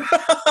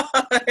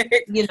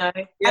 You know,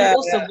 and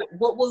also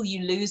what will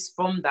you lose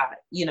from that?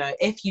 You know,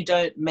 if you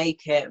don't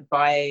make it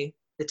by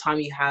the time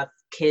you have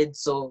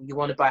kids or you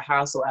want to buy a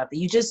house or whatever,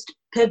 you just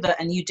pivot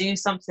and you do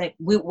something.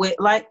 We're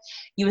like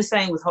you were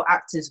saying with whole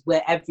actors,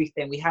 we're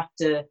everything. We have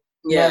to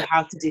know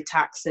how to do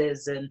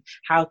taxes and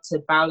how to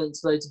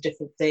balance loads of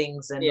different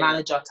things and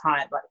manage our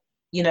time. Like,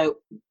 you know,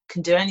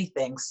 can do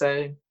anything.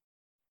 So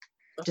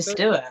just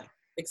do it.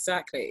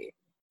 Exactly.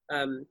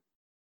 I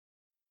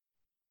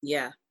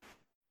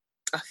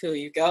feel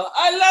you, girl.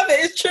 I love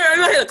it. It's true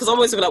in my head, because I'm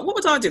always like, what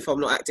would I do if I'm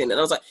not acting? And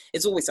I was like,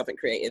 it's always something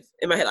creative.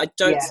 In my head, I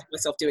don't see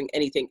myself doing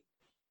anything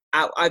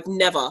out. I've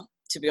never,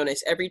 to be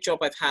honest, every job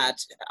I've had,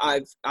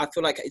 I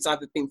feel like it's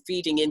either been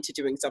feeding into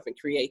doing something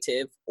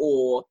creative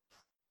or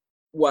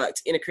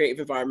worked in a creative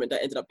environment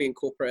that ended up being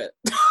corporate.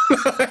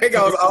 Like,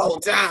 I was, oh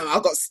damn, I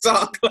got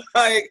stuck.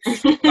 Like,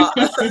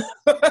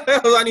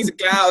 I need to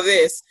get out of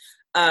this.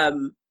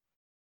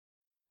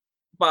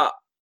 But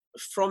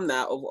from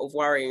that, of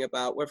worrying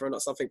about whether or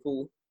not something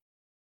will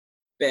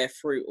bear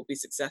fruit or be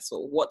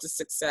successful, what does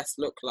success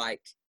look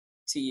like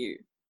to you?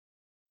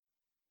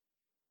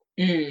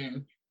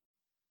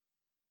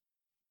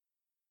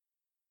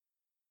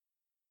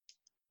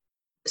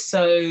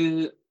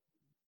 So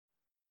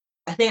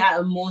I think at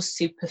a more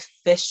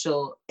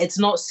superficial, it's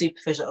not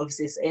superficial,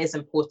 obviously it is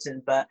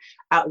important, but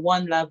at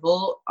one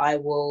level, I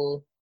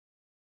will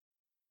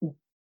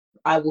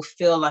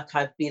feel like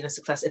I've been a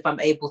success if I'm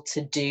able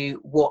to do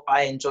what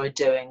I enjoy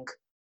doing,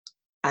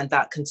 and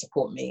that can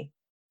support me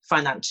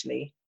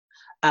financially,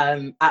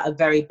 at a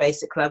very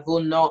basic level,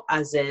 not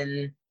as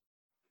in,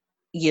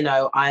 you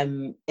know,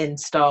 I'm in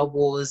Star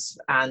Wars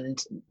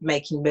and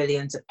making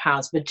millions of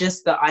pounds, but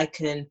just that I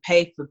can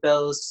pay for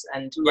bills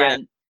and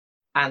rent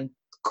and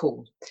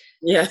cool.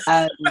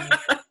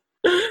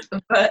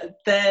 But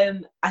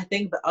then I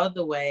think the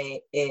other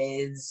way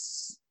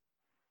is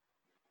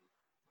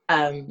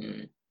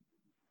kind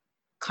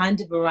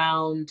of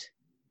around,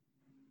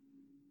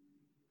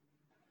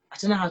 I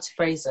don't know how to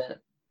phrase it,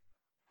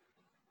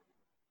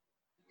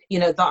 you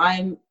know,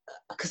 that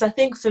because I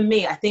think for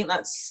me, I think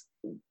that's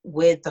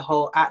with the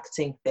whole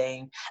acting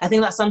thing, I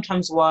think that's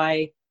sometimes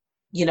why,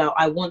 you know,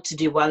 I want to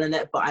do well in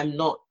it, but I'm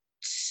not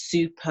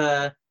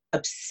super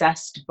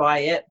obsessed by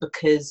it,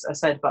 because I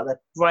said about the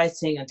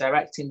writing and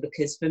directing,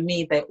 because for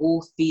me they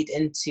all feed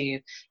into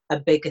a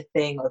bigger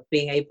thing of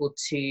being able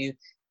to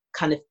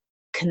kind of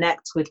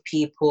connect with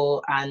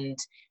people and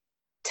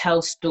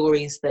tell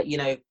stories that, you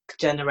know,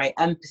 generate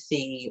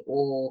empathy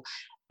or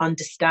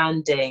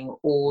understanding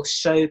or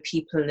show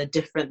people in a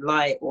different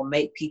light or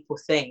make people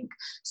think.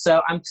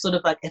 So I'm sort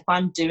of like, if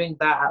I'm doing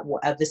that at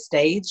whatever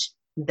stage,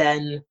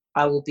 then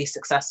I will be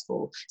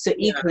successful. So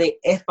equally,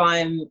 if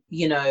I'm,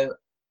 you know,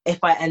 if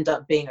I end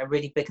up being a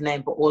really big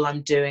name, but all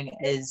I'm doing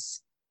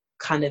is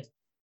kind of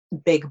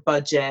big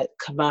budget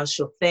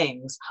commercial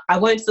things, I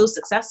won't feel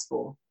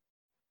successful.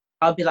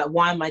 I'll be like,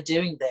 why am I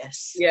doing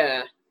this?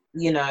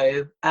 You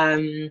know,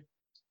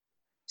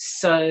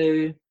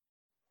 so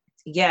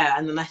yeah.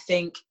 And then I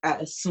think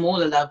at a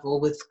smaller level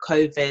with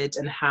COVID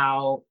and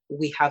how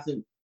we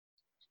haven't,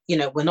 you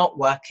know, we're not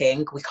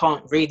working, we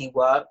can't really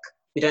work,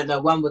 we don't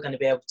know when we're going to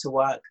be able to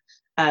work.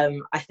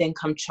 I think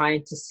I'm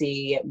trying to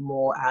see it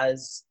more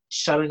as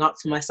showing up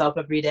for myself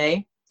every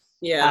day.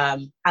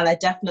 And I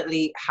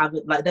definitely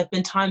haven't, like, there've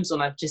been times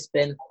when I've just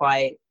been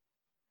quite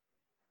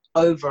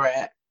over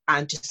it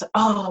and just,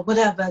 oh,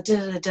 whatever,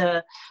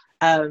 but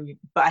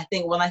I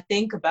think when I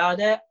think about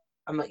it,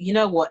 I'm like, you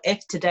know what,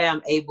 if today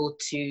I'm able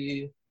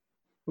to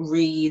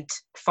read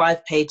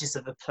 5 pages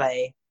of a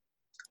play,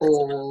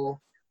 or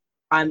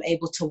I'm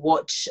able to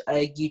watch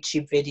a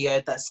YouTube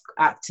video that's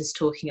actors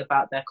talking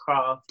about their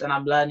craft and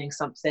I'm learning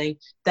something,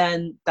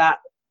 then that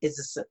is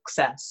a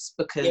success,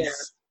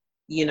 because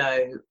you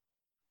know,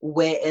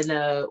 we're in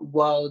a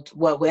world,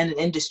 well, we're in an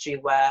industry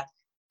where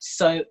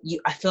So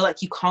I feel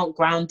like you can't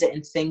ground it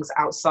in things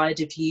outside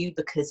of you,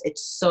 because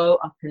it's so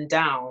up and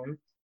down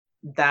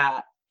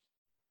that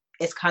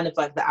it's kind of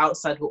like the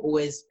outside will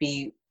always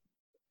be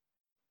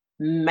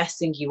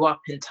messing you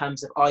up in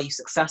terms of, are you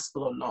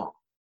successful or not?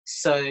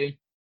 So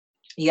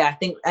yeah, I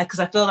think because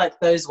I feel like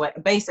those were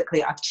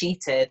basically, I've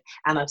cheated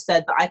and I've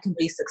said that I can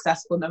be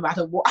successful no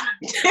matter what I'm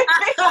doing.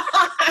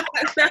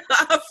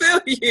 I feel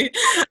you.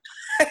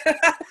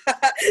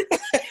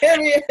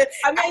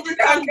 I made it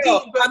sound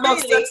deep, but I'm of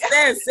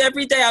success.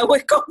 Every day I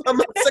wake up, I'm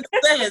of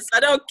success. I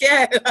don't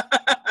care.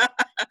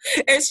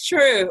 It's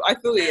true. I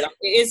feel you.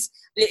 It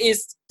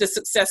is. The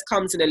success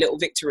comes in the little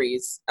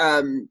victories.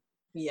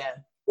 Yeah.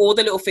 All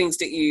the little things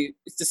that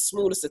it's the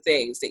smallest of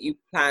things that you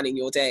plan in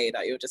your day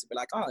that you'll just be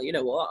like, oh, you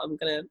know what? I'm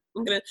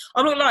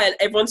not lying.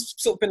 Everyone's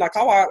sort of been like,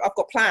 oh, I've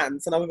got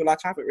plans. And I'm like,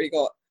 I haven't really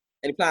got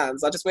any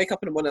plans. I just wake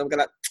up in the morning and I'm going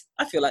like,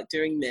 I feel like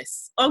doing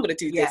this. I'm going to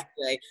do this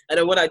today. And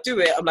then when I do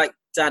it, I'm like,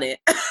 done it.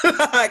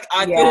 Like,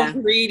 I feel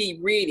really,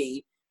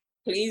 really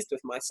pleased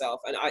with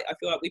myself. And I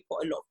feel like we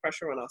put a lot of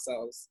pressure on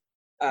ourselves.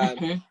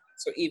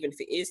 So even if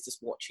it is just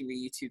watching a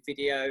YouTube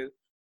video,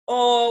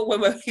 or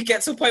when we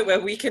get to a point where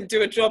we can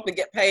do a job and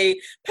get pay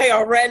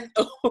our rent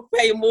or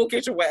pay a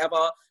mortgage or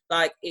whatever,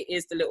 like, it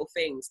is the little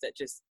things that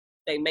just,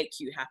 they make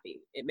you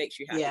happy. It makes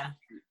you happy. Yeah.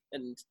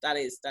 And that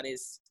is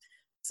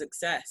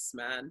success,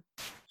 man.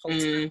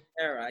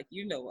 Sarah,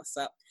 you know what's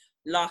up.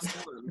 Last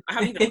one. I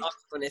haven't even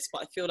asked for this,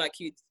 but I feel like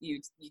you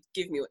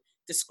give me,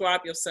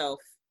 describe yourself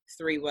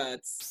 3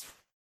 words.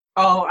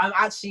 Oh, I'm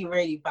actually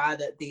really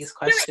bad at these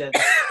questions.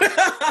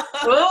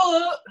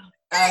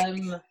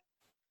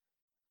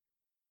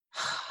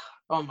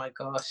 Oh my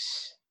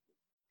gosh.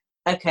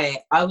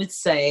 Okay, I would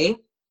say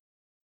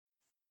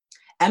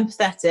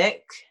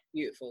empathetic.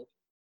 Beautiful.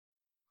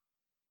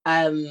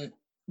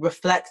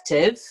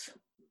 Reflective,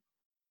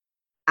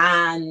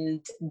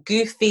 and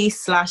goofy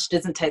 /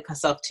 doesn't take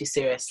herself too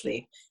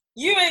seriously.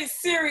 You ain't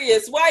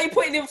serious. Why are you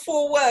putting in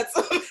 4 words?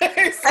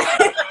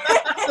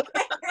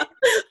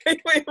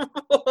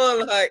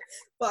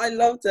 But I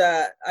love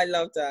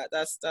that.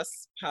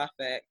 That's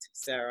perfect,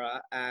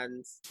 Sarah,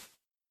 and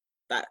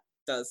that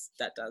does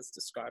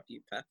describe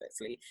you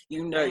perfectly.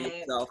 You know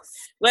yourself.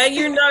 When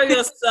you know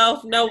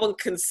yourself, no one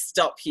can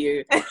stop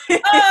you.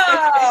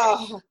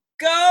 Oh,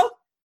 girl,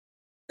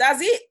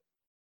 that's it.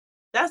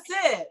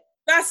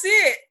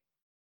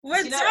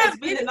 It's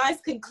been a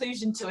nice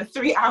conclusion to a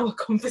 3-hour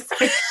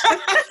conversation.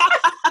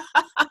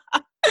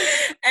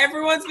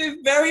 Everyone's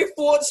been very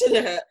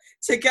fortunate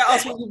to get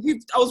us. I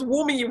was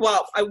warming you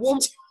up. I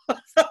warmed you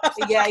up.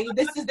 Yeah,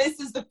 this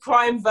is the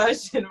prime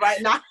version right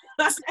now.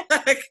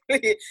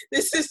 Exactly.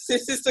 This is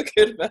the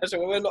good version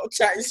where we're not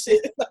chatting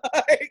shit.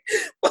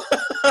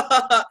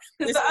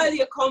 The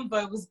earlier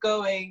convo was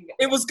going.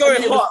 It was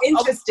going hot. It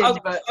was interesting,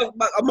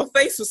 but my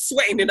face was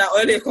sweating in that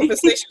earlier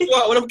conversation as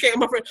well. When I'm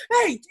getting my friend,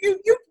 hey, you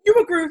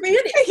agree with me,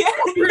 innit? Yeah.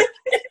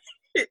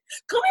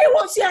 Come hear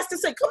what she has to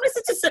say. Come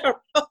listen to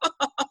Sarah.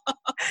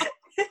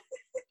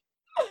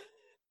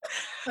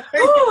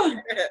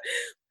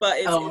 But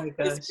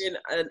it's been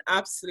an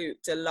absolute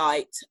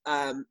delight.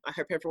 I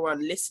hope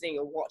everyone listening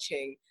and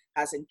watching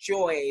has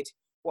enjoyed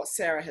what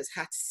Sarah has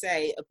had to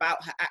say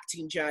about her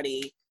acting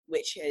journey,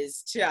 which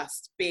has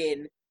just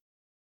been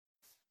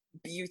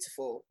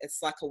beautiful.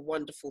 It's like a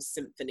wonderful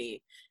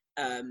symphony.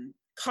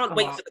 Can't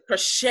wait for the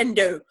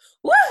crescendo.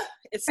 Woo!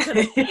 It's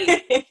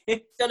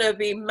gonna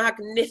be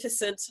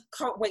magnificent.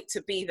 Can't wait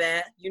to be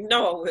there. You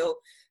know I will.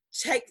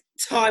 Take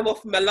time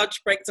off my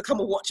lunch break to come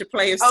and watch a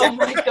play of Sarah. Oh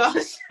my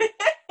gosh.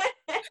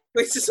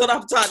 Which is what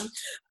I've done.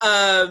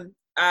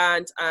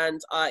 And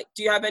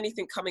do you have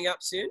anything coming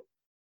up soon?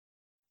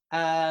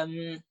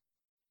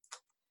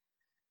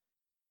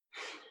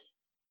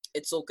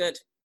 It's all good.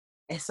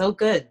 It's all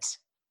good.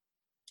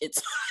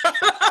 It's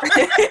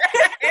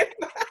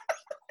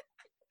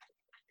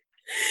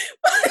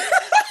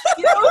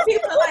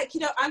people are like,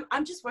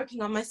 I'm just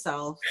working on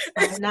myself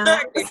right now.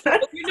 But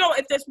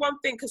if there's one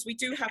thing, because we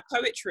do have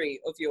poetry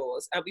of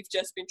yours, and we've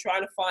just been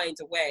trying to find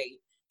a way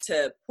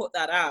to put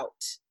that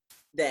out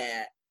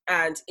there,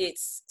 and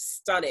it's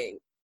stunning.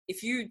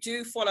 If you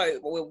do follow,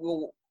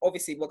 we'll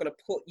obviously we're going to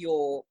put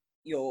your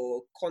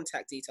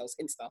contact details,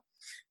 Insta,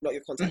 not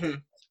your contact. Mm-hmm.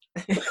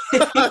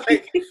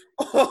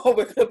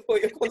 We're going to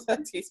put your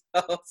contact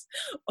details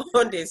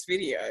on this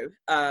video.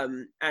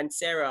 And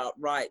Sarah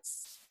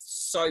writes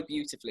so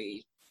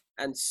beautifully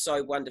and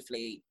so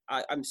wonderfully.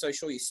 I'm so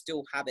sure you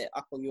still have it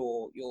up on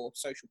your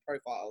social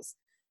profiles.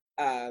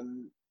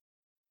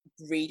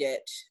 Read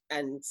it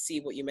and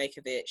see what you make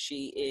of it.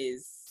 She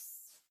is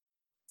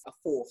a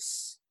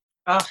force.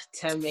 Oh,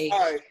 tell me.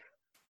 So,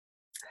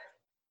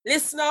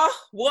 listener,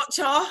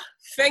 watcher,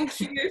 thank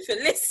you for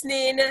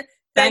listening.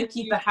 Thank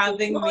you for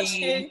having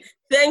me.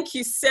 Thank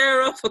you,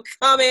 Sarah, for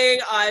coming.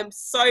 I'm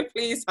so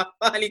pleased I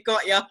finally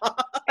got you.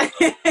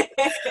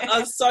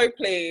 I'm so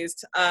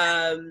pleased.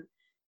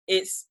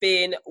 It's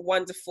been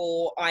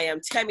wonderful. I am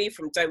Temi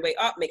from Don't Wait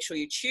Up. Make sure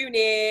you tune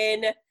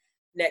in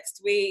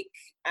next week.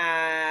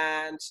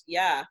 And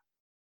yeah,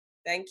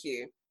 thank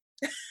you.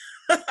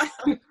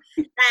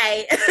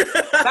 Bye.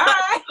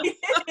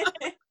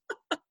 Bye.